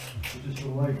 we're just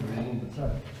all over in number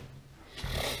 10.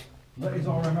 That is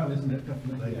RML, isn't it?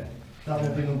 Definitely. Yeah. That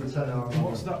will be number 10 And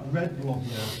what's that red block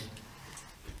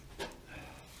there?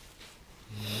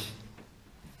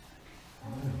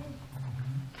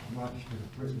 I might just be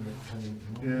a Britain at 10.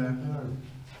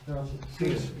 Yeah. No.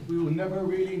 Because we will never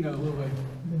really know, will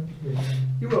we?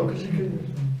 You will, because you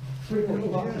can pretty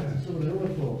much back to some of the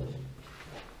other floors.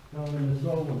 Down in the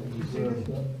soul one, You see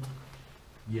this?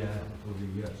 Yeah, or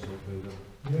the salt builder.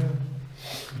 Yeah.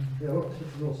 Yeah, look,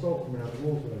 there's no salt coming out of the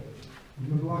walls there.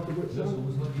 You would like a bit That's of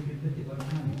almost like you could pick it like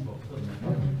a candy box, doesn't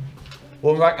it?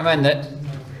 Wouldn't recommend it.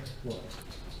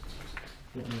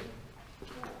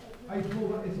 I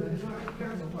thought that is that a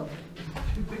gas pipe?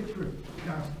 It's too big for a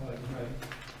gas pipe, right?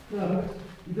 No,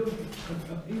 you don't,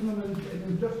 even on an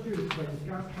industrial place, a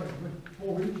gas pipe with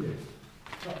 4 inches.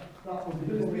 That would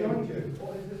be This behind you,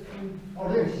 what is this?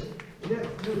 Oh, this? Yes,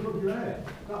 no, above your head.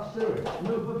 That's sewage.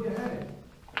 No, above your head.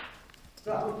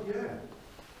 That, Yeah.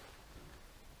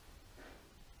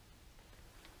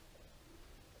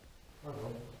 hang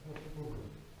on, what's the problem?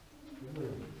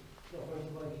 It's not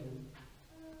ventilation.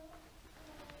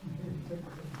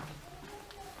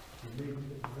 You need to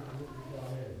get down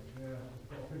here. Yeah.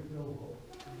 Got a big billboard.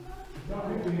 That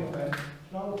would be it then.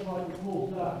 That looks like it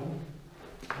falls down,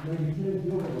 and then you turn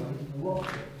the other way and watch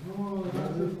it. Oh,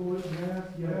 that's it for it, yes,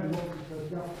 Yeah, yeah. you watch it goes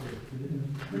downstairs.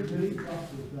 Big deep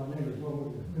afterwards down here as well,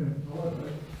 wouldn't you? Yeah.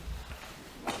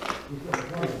 We've got a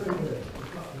guy through there.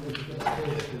 We've got to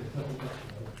stairs to the second back.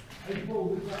 Hey, Paul,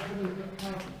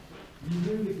 You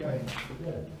knew the game.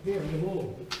 Yeah. Here in the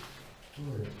wall.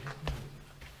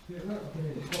 Yeah, that's been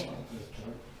in the spot that first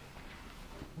time.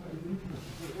 That is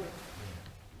interesting.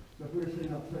 So if we were seeing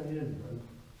that 20 years ago, it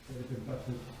would have been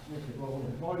better. If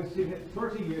I'd have seen it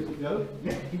 30 years ago,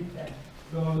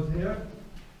 so I was here,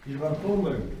 you'd have had a full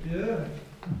moon. Yeah.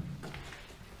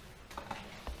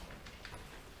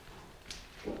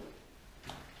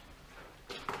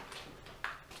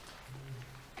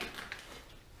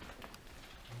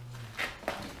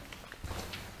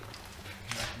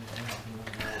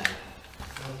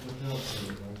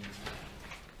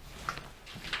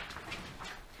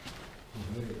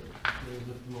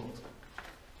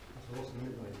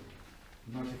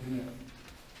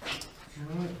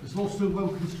 It's all still well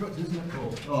constructed, isn't it,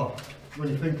 Paul? Oh, when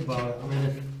you think about it, I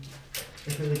mean,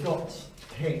 if it had got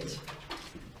hit,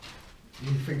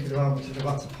 you're thinking of how much they've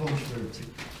had to punch through to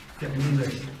get in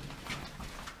this.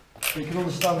 You can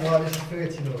understand why this is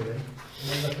 30 million, and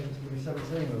then reckon it's going to be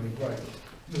 17 million, great.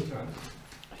 No chance.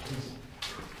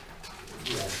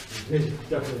 Yeah, there's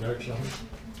definitely no chance.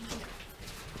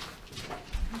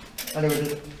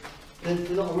 Anyway,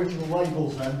 they're not original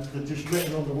labels then, they're just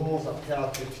written on the walls that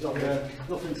carpet, it's not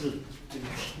nothing to...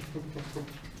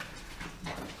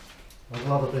 I'd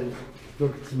rather been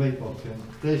good to me, Bob.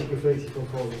 There's graffiti from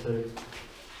 42.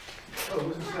 Oh,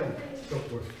 what's it saying?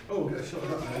 Stopworth. Oh, get a shot of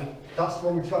that now. That's the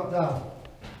one we tracked down.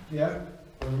 Yeah?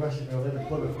 When we arrested me, I didn't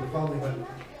clue it. My family went,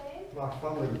 my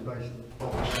family was based in the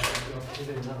bottom.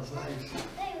 That's nice.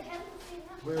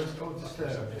 Where's the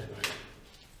stairs?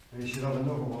 And you should have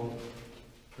another one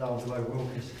down below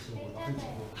Wilkes or something. I think it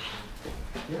will.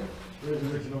 Yeah? Where's the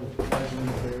original? Where's the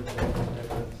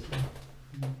original?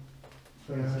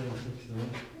 16.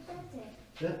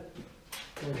 Yeah?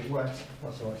 It's wet.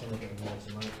 That's all right, I'm not getting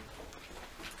water, mate.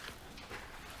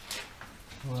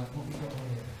 Right, what we got on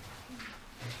here?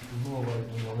 There's more weight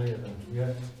than on here then.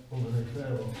 Yeah, underneath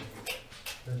there one.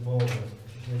 There's more of it. It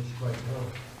just needs to break it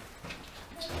off.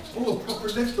 Oh, a proper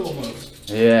lift almost.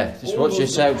 Yeah, just watch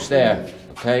yourselves there,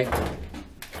 okay?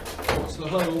 What's the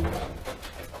hole?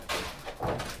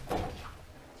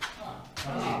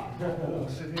 Oh,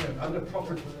 sit here. And a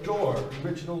proper door,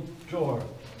 original door.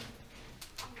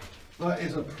 That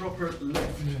is a proper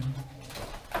lift.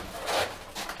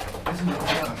 Isn't it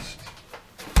fast?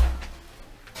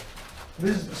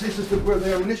 This is where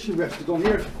they initially rested on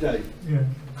here today. Yeah.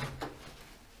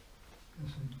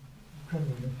 That's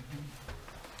incredible.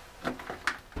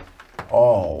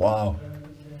 Oh, wow.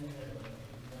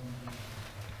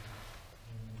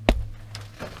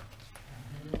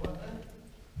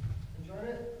 Enjoyed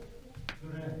it?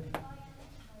 Good.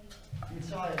 You're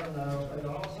tired, I know.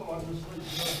 I'm just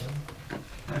sleeping.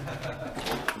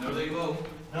 No, they won't.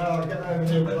 No, I'll get home and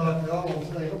do it like the old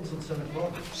stay up till 10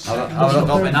 o'clock. How long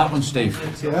got in that one, Steve?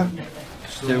 Yeah.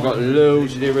 Still got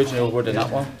loads of the original wood in that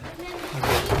one.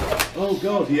 Oh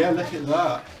God, yeah, look at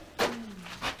that.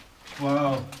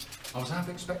 Wow. I was half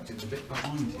expecting the bit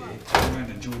behind here to go around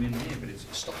and join in here, but it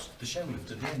stops the show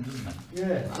lift at the end, doesn't it?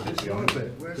 Yeah, It's the other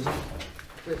bit. Where's the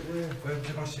bit where? Where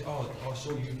did I see? Oh, I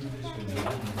saw you do this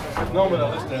video.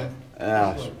 Phenomenal, isn't it?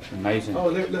 Yeah, it's amazing. Oh,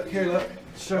 look here, look.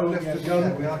 Show lift the Yeah,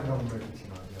 gun. we are going to move it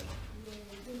tonight, yeah.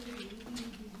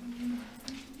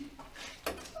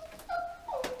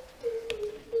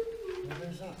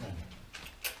 Where's that then?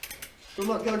 Will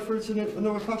that go through to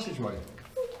another passageway?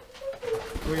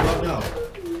 Where are you at now?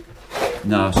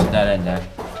 No, it's at that end there.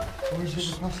 Where's the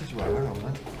passageway? Hang on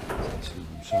then.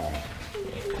 I'm sorry.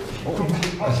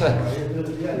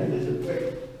 Yeah, there's a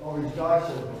big orange dice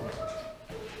over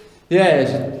Yeah,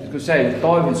 it's, I was going to say, there's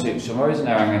diving suit somewhere, isn't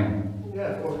there, hanging? there.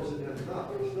 Yeah, I thought it was at the end of that,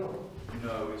 but it's not.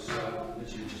 No, it's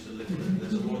literally just a lift.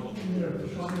 There's a lot of them. I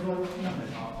thought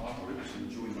it was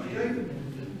joined right here.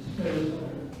 It's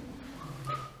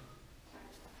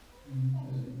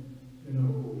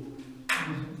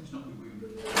not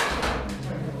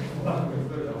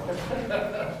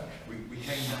we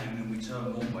came down and we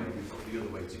turned one way. We've got the other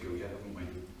way to go yet, haven't we?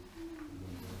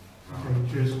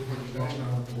 Cheers.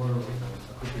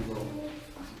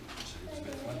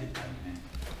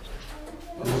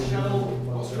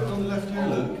 What's written on the left here,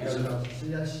 Luke? Is it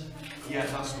Yes. Yeah,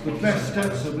 that's the best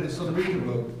stencil, but it's on the reader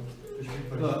book.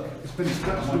 Look, it's been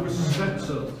stenciled with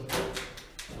stencil.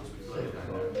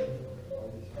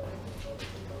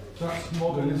 That's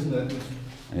modern, isn't it?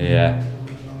 Yeah.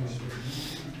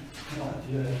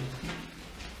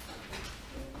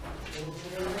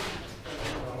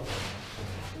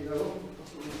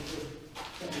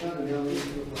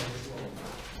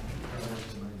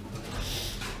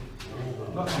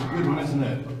 That's a good one, isn't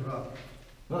it?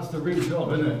 That's the real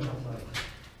job, isn't it?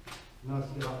 Nice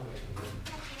to get up.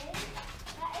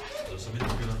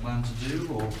 plan to do,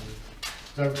 or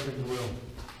Don't think they will.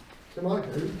 They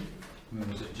might do. I mean,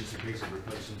 was it just a case of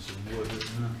replacing some wood,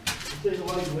 isn't it? You see the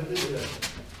label, didn't you?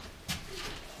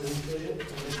 Did you see it?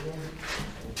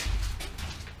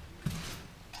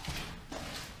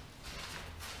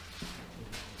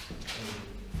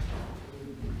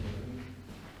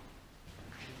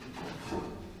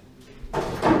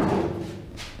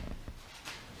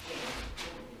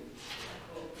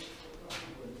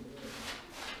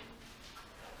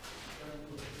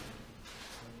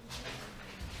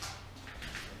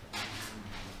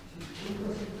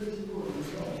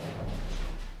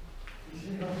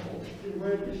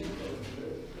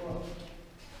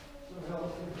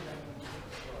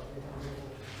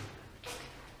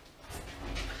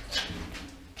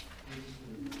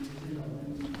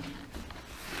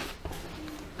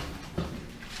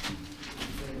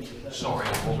 Sorry,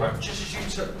 just as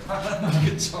you took a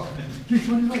good time. Do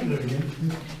you want to make that again?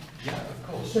 Yeah, of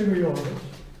course. Stay where you are. Okay.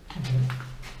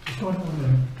 Just try it on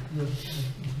there. Yes.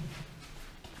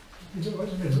 Is it right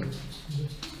in the middle?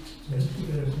 Yes, put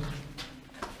it over.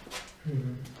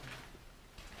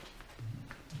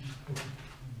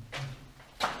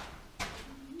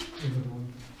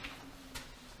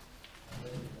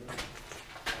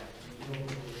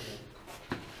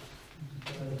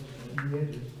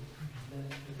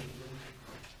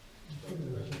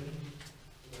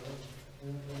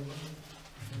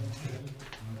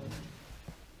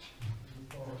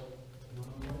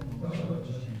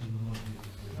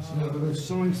 No, but those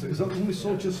signs, is that the one we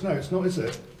saw just now? It's not, is it?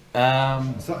 Is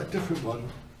that a different one?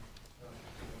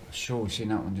 Sure, we've seen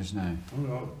that one just now. Oh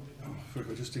no, I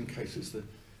forgot, just in case it's the...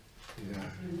 Yeah,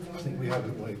 I think we have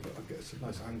it, mate, but I'll get a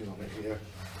nice angle on it here.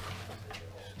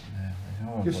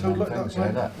 Oh, Just well, hold like thanks, that, yeah,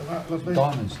 mate. Like that, lovely.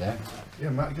 Diamonds there. Yeah,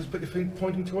 Matt, just put your finger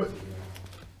pointing to it.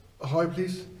 High,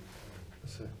 please.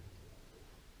 That's it.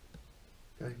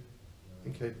 Okay.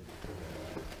 Okay.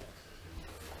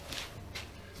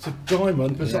 It's a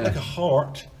diamond, but it's not like a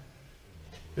heart,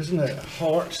 isn't it? A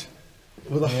heart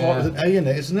with a heart with an A in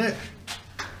it, isn't it?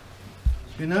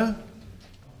 You know?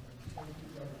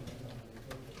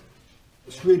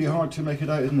 It's really hard to make it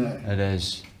out, isn't it? It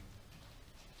is.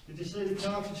 Did you see the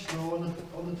cartridge straw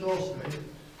on the door screen?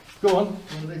 Go on.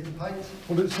 Underneath the paint?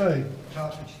 What did it say?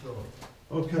 Cartridge straw.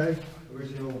 Okay.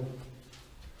 Original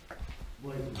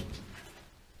label.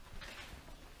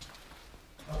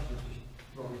 That's just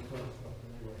wrong first off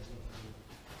anyway.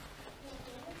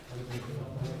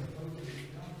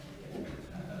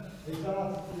 Is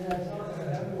that, yeah, it's not like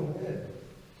everyone did.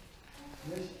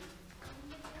 Yes?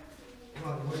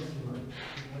 Right, wait a minute.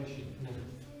 Come on.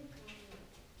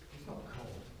 It's not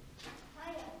cold.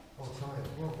 Oh, tired.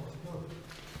 Well, what's good?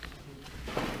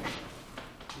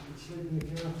 You could sleep in the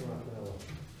car for half an hour.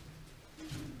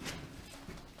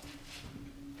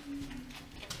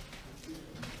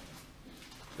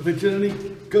 Have they done any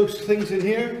ghost things in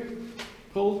here?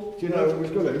 Paul, do you know?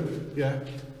 We've got to. Yeah.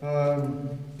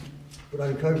 But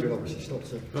then COVID obviously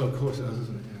stops it. Oh, of course it has,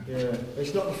 isn't it? Yeah.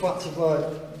 It's not the fact of like,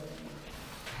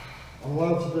 I'm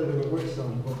allowed to do it with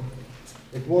Whitstand, but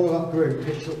if one of that group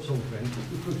picks up something,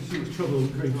 Because you see what's trouble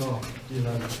with green bar. you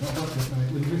know,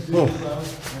 With this Oh. as well.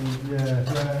 and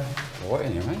yeah, What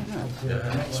in here, mate, isn't it?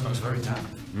 Yeah, it smells very damp.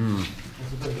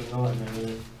 it's a bit of a nightmare.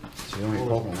 Really. It's the only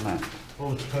problem, isn't it? All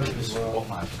the COVID This as well. what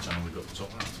might have done, we've got the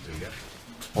top half to do yet.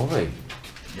 Have we?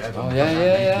 Yeah, Oh,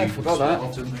 yeah, I forgot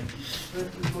that.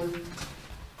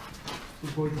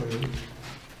 Good boy for you.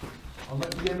 I'll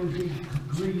let the LED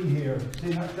green here.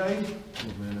 See that, Dave?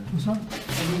 What's that?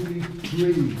 LED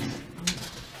green.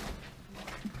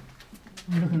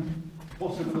 I'm looking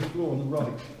Bottom of the floor on the right.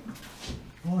 at.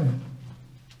 Oh,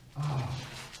 yeah.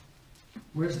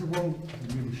 Where's the one?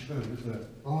 It's really stone, isn't it?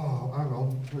 Oh, hang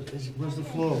on. Where's the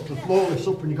floor? The floor lifts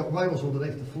up and you've got rails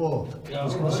underneath the floor. Yeah, I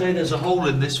was going to say there's a hole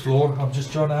in this floor. I'm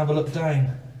just trying to have a look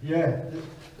down. Yeah.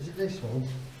 Is it this one?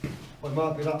 Or it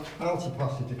might be that outer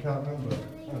passage, I can't remember.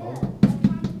 Hang on.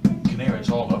 You can hear it's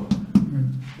hollow.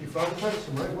 You found the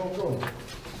pencil, mate? Well done.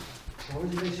 Or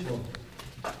is it this one?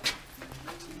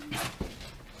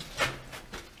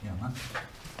 Yeah, man.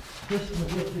 This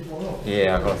one lifted one up.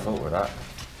 Yeah, I got a thought with that.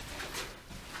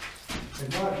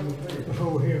 It might be up here.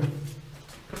 Oh, here.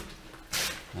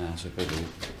 That's a biggie.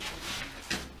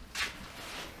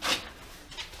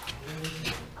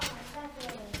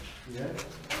 Yeah.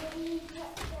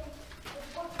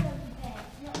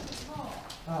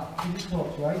 Ah, This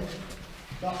top, right?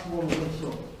 That's the one that lifts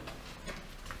up.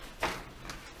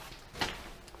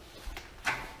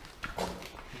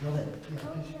 You got it? Yeah.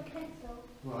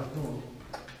 Right, go on.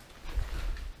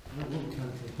 Look,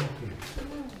 cancel, pocket.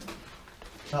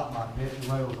 That might be it, the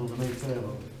rails underneath there,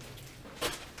 look.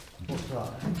 What's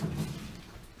that?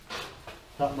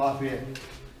 That might be it.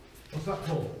 What's that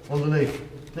called?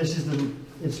 Underneath. This is the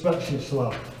inspection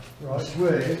slab. Right. I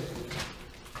swear,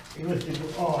 you lift it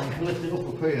up, oh, you can lift it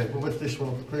up here, we'll lift this one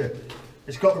up here.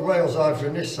 It's got the rails either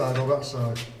in this side or that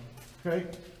side. Okay.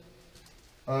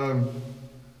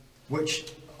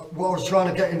 Which, what I was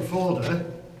trying to get in Forder,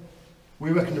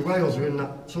 we reckon the rails are in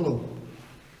that tunnel.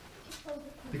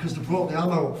 Because they brought the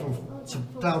ammo up from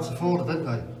down to Forder, didn't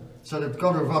they? So they've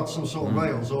got to have had some sort of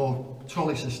rails or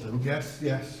trolley system. Yes,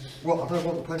 yes. Well, I don't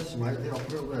want the pencil, mate. Yeah, I'll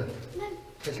put it up there.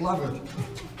 It's lathered.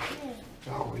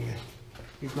 Oh, yeah.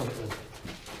 You've got it then.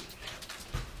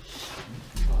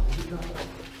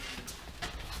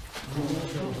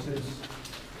 This is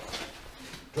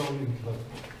Darling Club,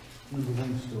 number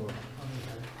 1 store.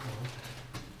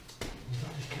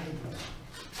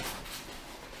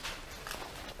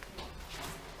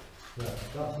 Yeah,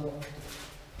 that's what.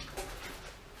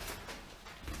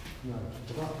 No,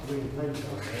 the back green paint on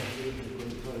there, the green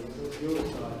paint. So it's the other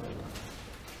side.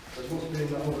 There must be in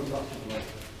that other plastic one.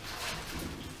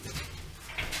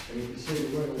 And you can see the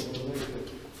rails underneath it.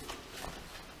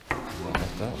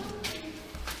 What's that?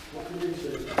 What can you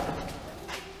see?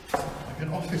 Like an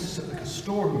office, like a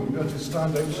storeroom, you had to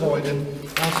stand outside and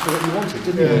ask for what you wanted,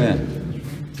 didn't you? Yeah.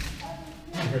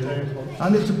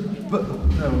 And it's a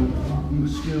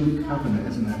steel cabinet,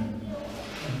 isn't it?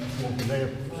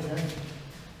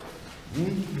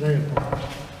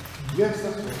 Yes,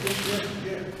 that's right.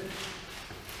 Yeah.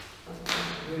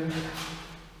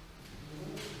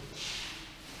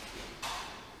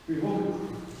 We want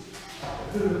a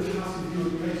bit of a classy view of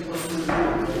the place where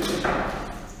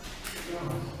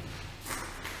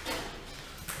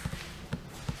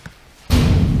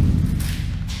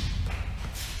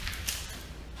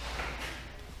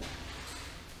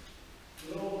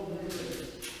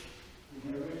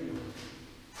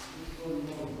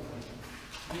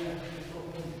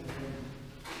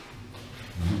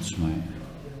That's mate.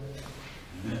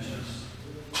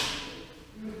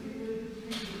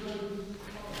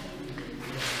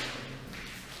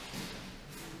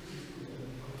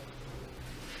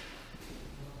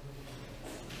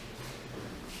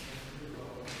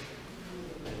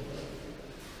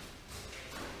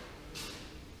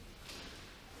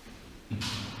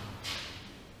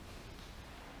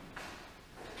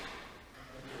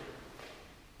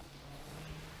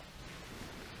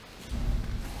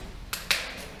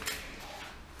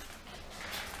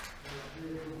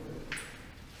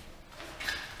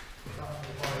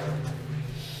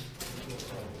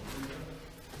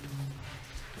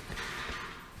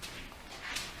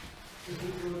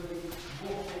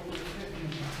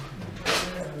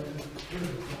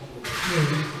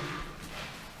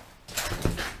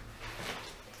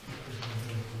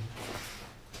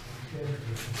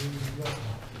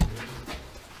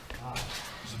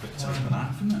 It's a bit tough of an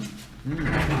app, isn't it?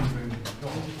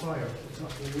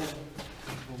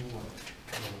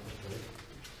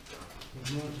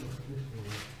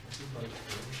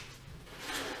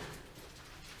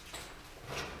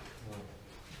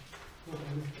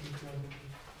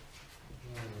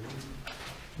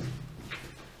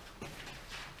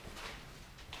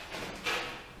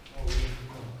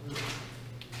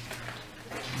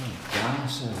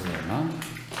 Gas over there, man.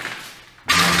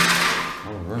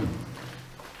 What a room.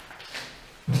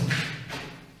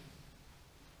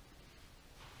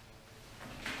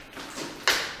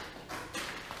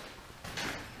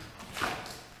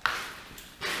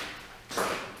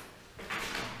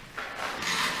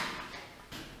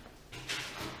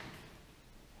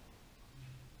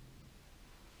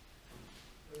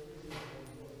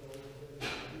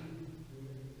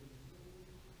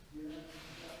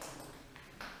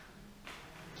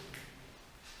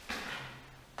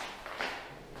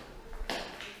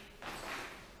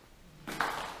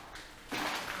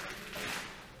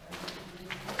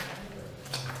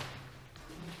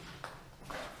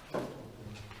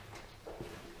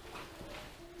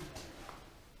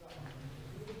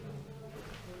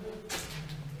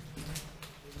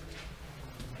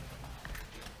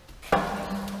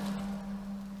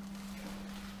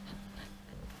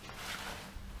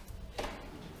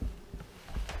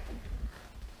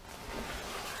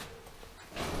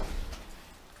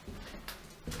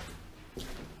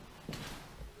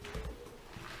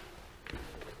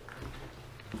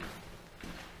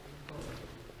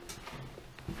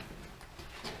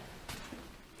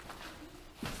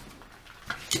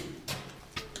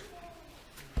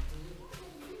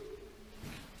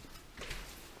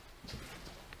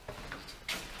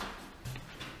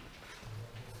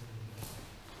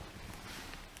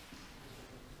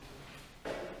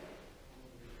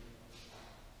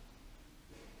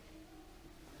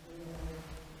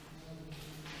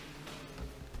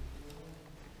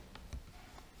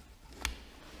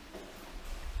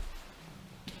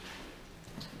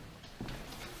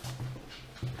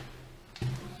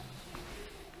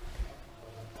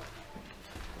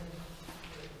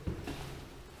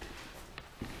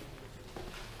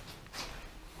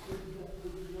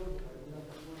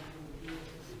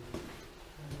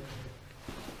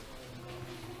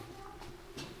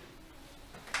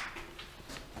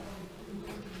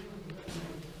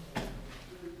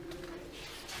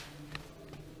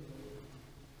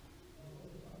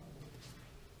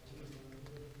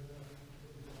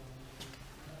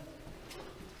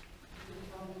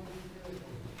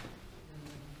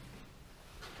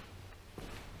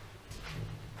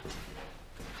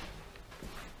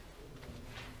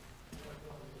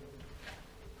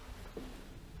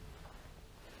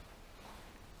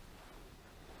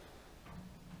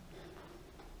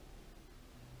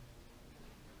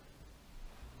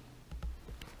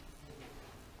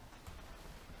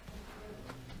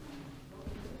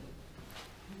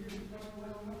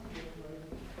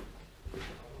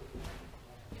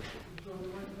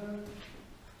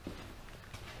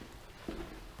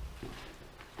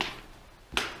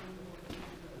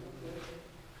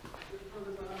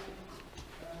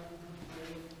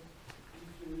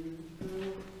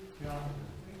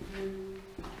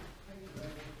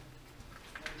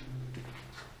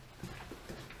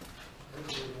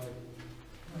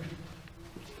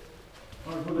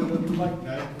 No, my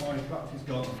battery's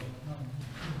gone.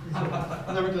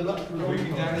 I never did that for a long We've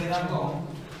been down here that long.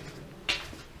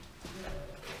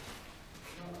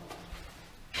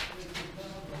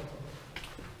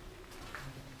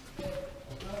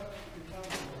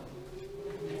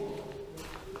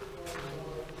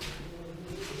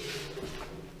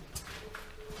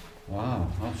 Wow,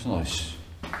 that's nice.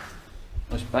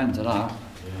 Nice bend to that.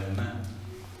 Yeah, man.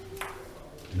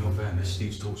 In all fairness,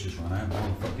 Steve's torches run out.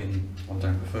 I'm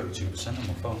down to 32% on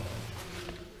my phone.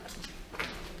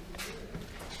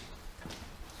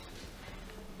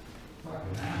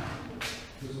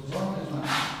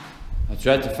 I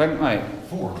dread to think, mate.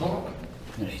 4 o'clock.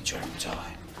 Nearly jump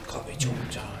time. Can't be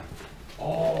jump time.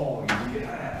 Oh,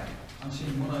 yeah. I've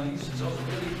seen one of these since I was a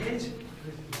bloody kid.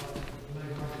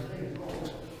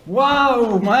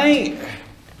 Wow, mate!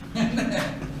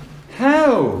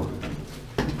 How?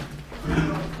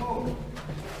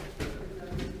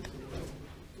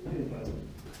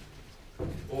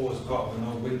 Oh, it's got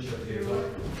no winch up here, like.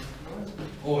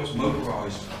 Oh, it's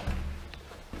motorised.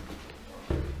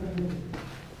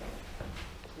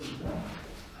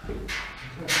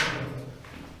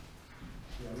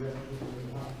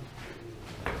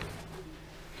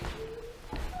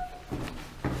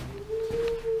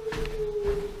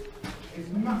 It's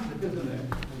massive, isn't it?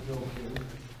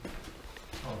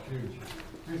 Oh, huge.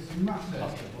 It's massive.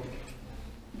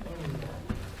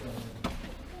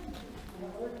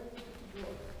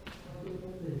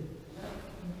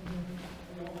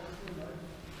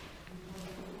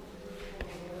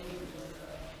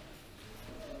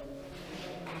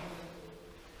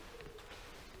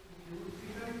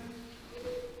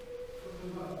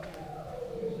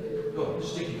 Look,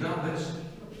 sticky garbage.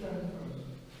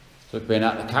 It's like being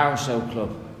at the carousel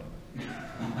club.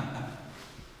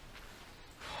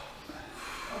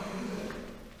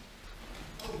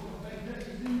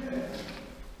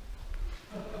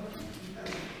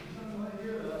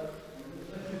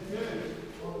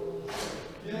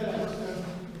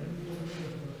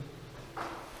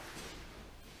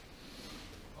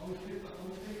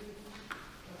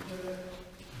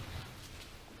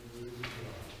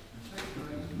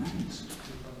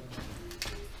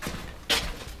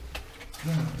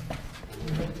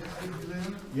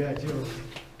 Yeah, it does.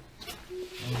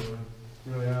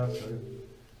 Really hard to.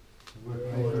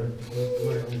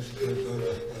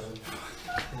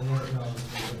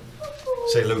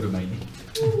 Say hello to me.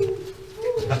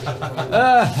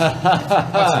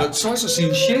 That's the size I've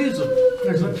seen shades of.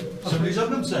 Somebody's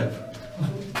up himself.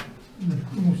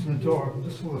 Almost in the door,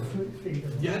 just full of feet.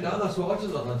 Yeah, no, that's what I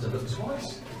just thought. I'd look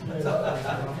twice.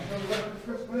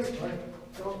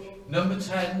 Number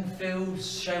 10,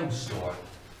 Phil's Shell Store.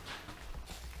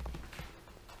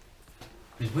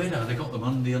 It's weird how they got them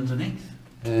underneath.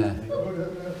 Yeah.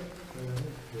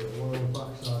 One on the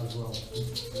back side as well.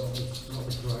 Not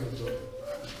as great, but.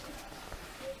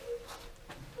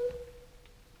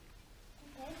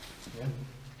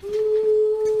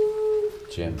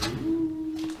 Jim.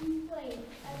 Wait,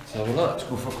 So look, let's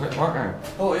go for a quick workout.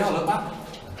 Oh yeah, look back.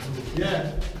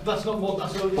 Yeah, that's not what,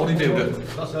 that's old.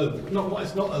 Bodybuilder. That's old. Not what,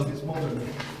 it's not old, it's modern.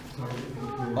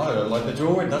 I don't like the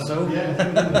drawing, that's all.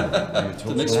 Yeah.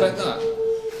 Didn't expect that.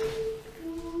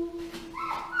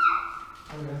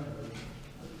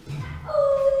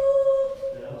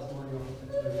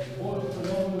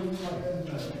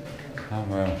 Oh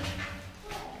well.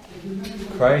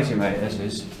 Crazy, mate, this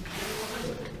is.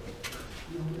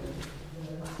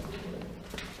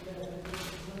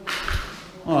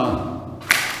 Oh.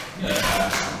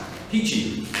 Yeah.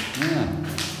 Peachy. Yeah.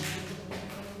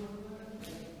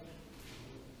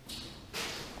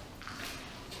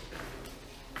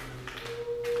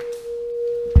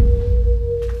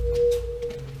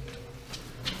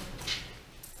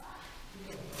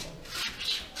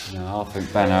 No, I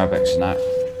think Ben Arabics and that.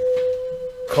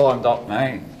 Climbed up,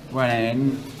 mate. Went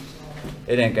in.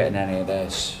 He didn't get any of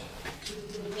this.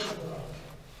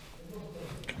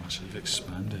 Massive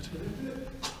expanded.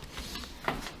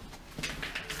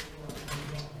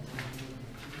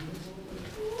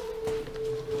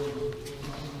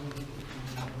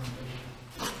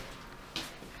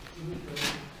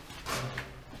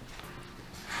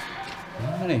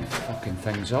 How many fucking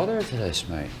things are there to this,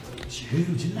 mate? It's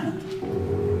huge, isn't it?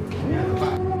 Yeah, the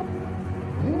back.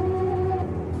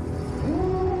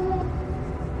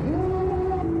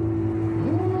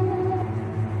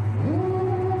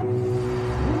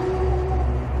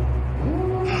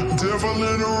 Devil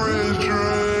in a red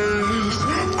dress.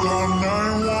 Call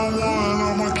 911,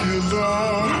 I'm a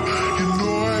killer. You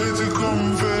know I hate to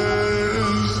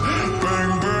confess.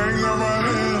 Bang, bang, got my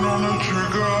hand on the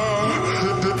trigger.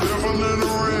 The devil in a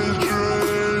red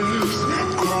dress.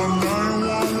 Call 911.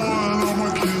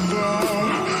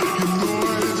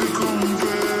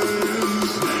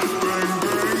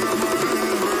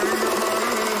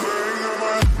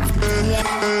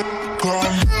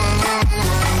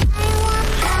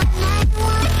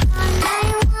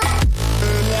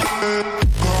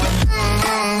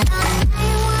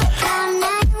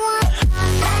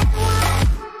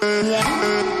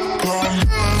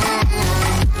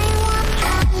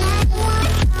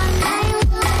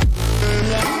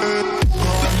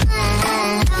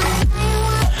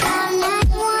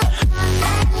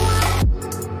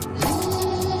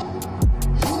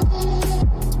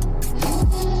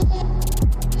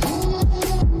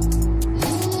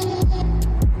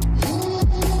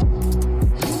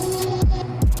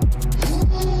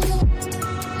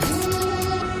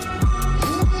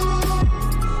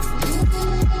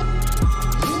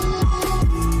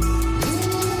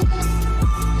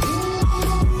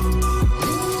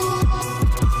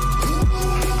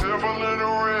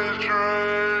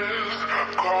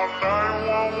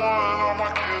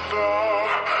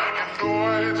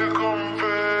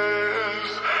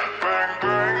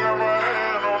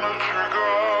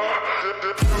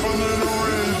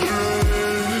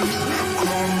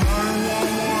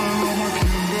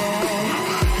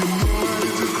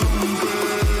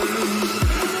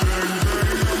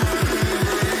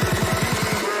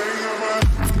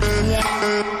 want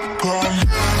it.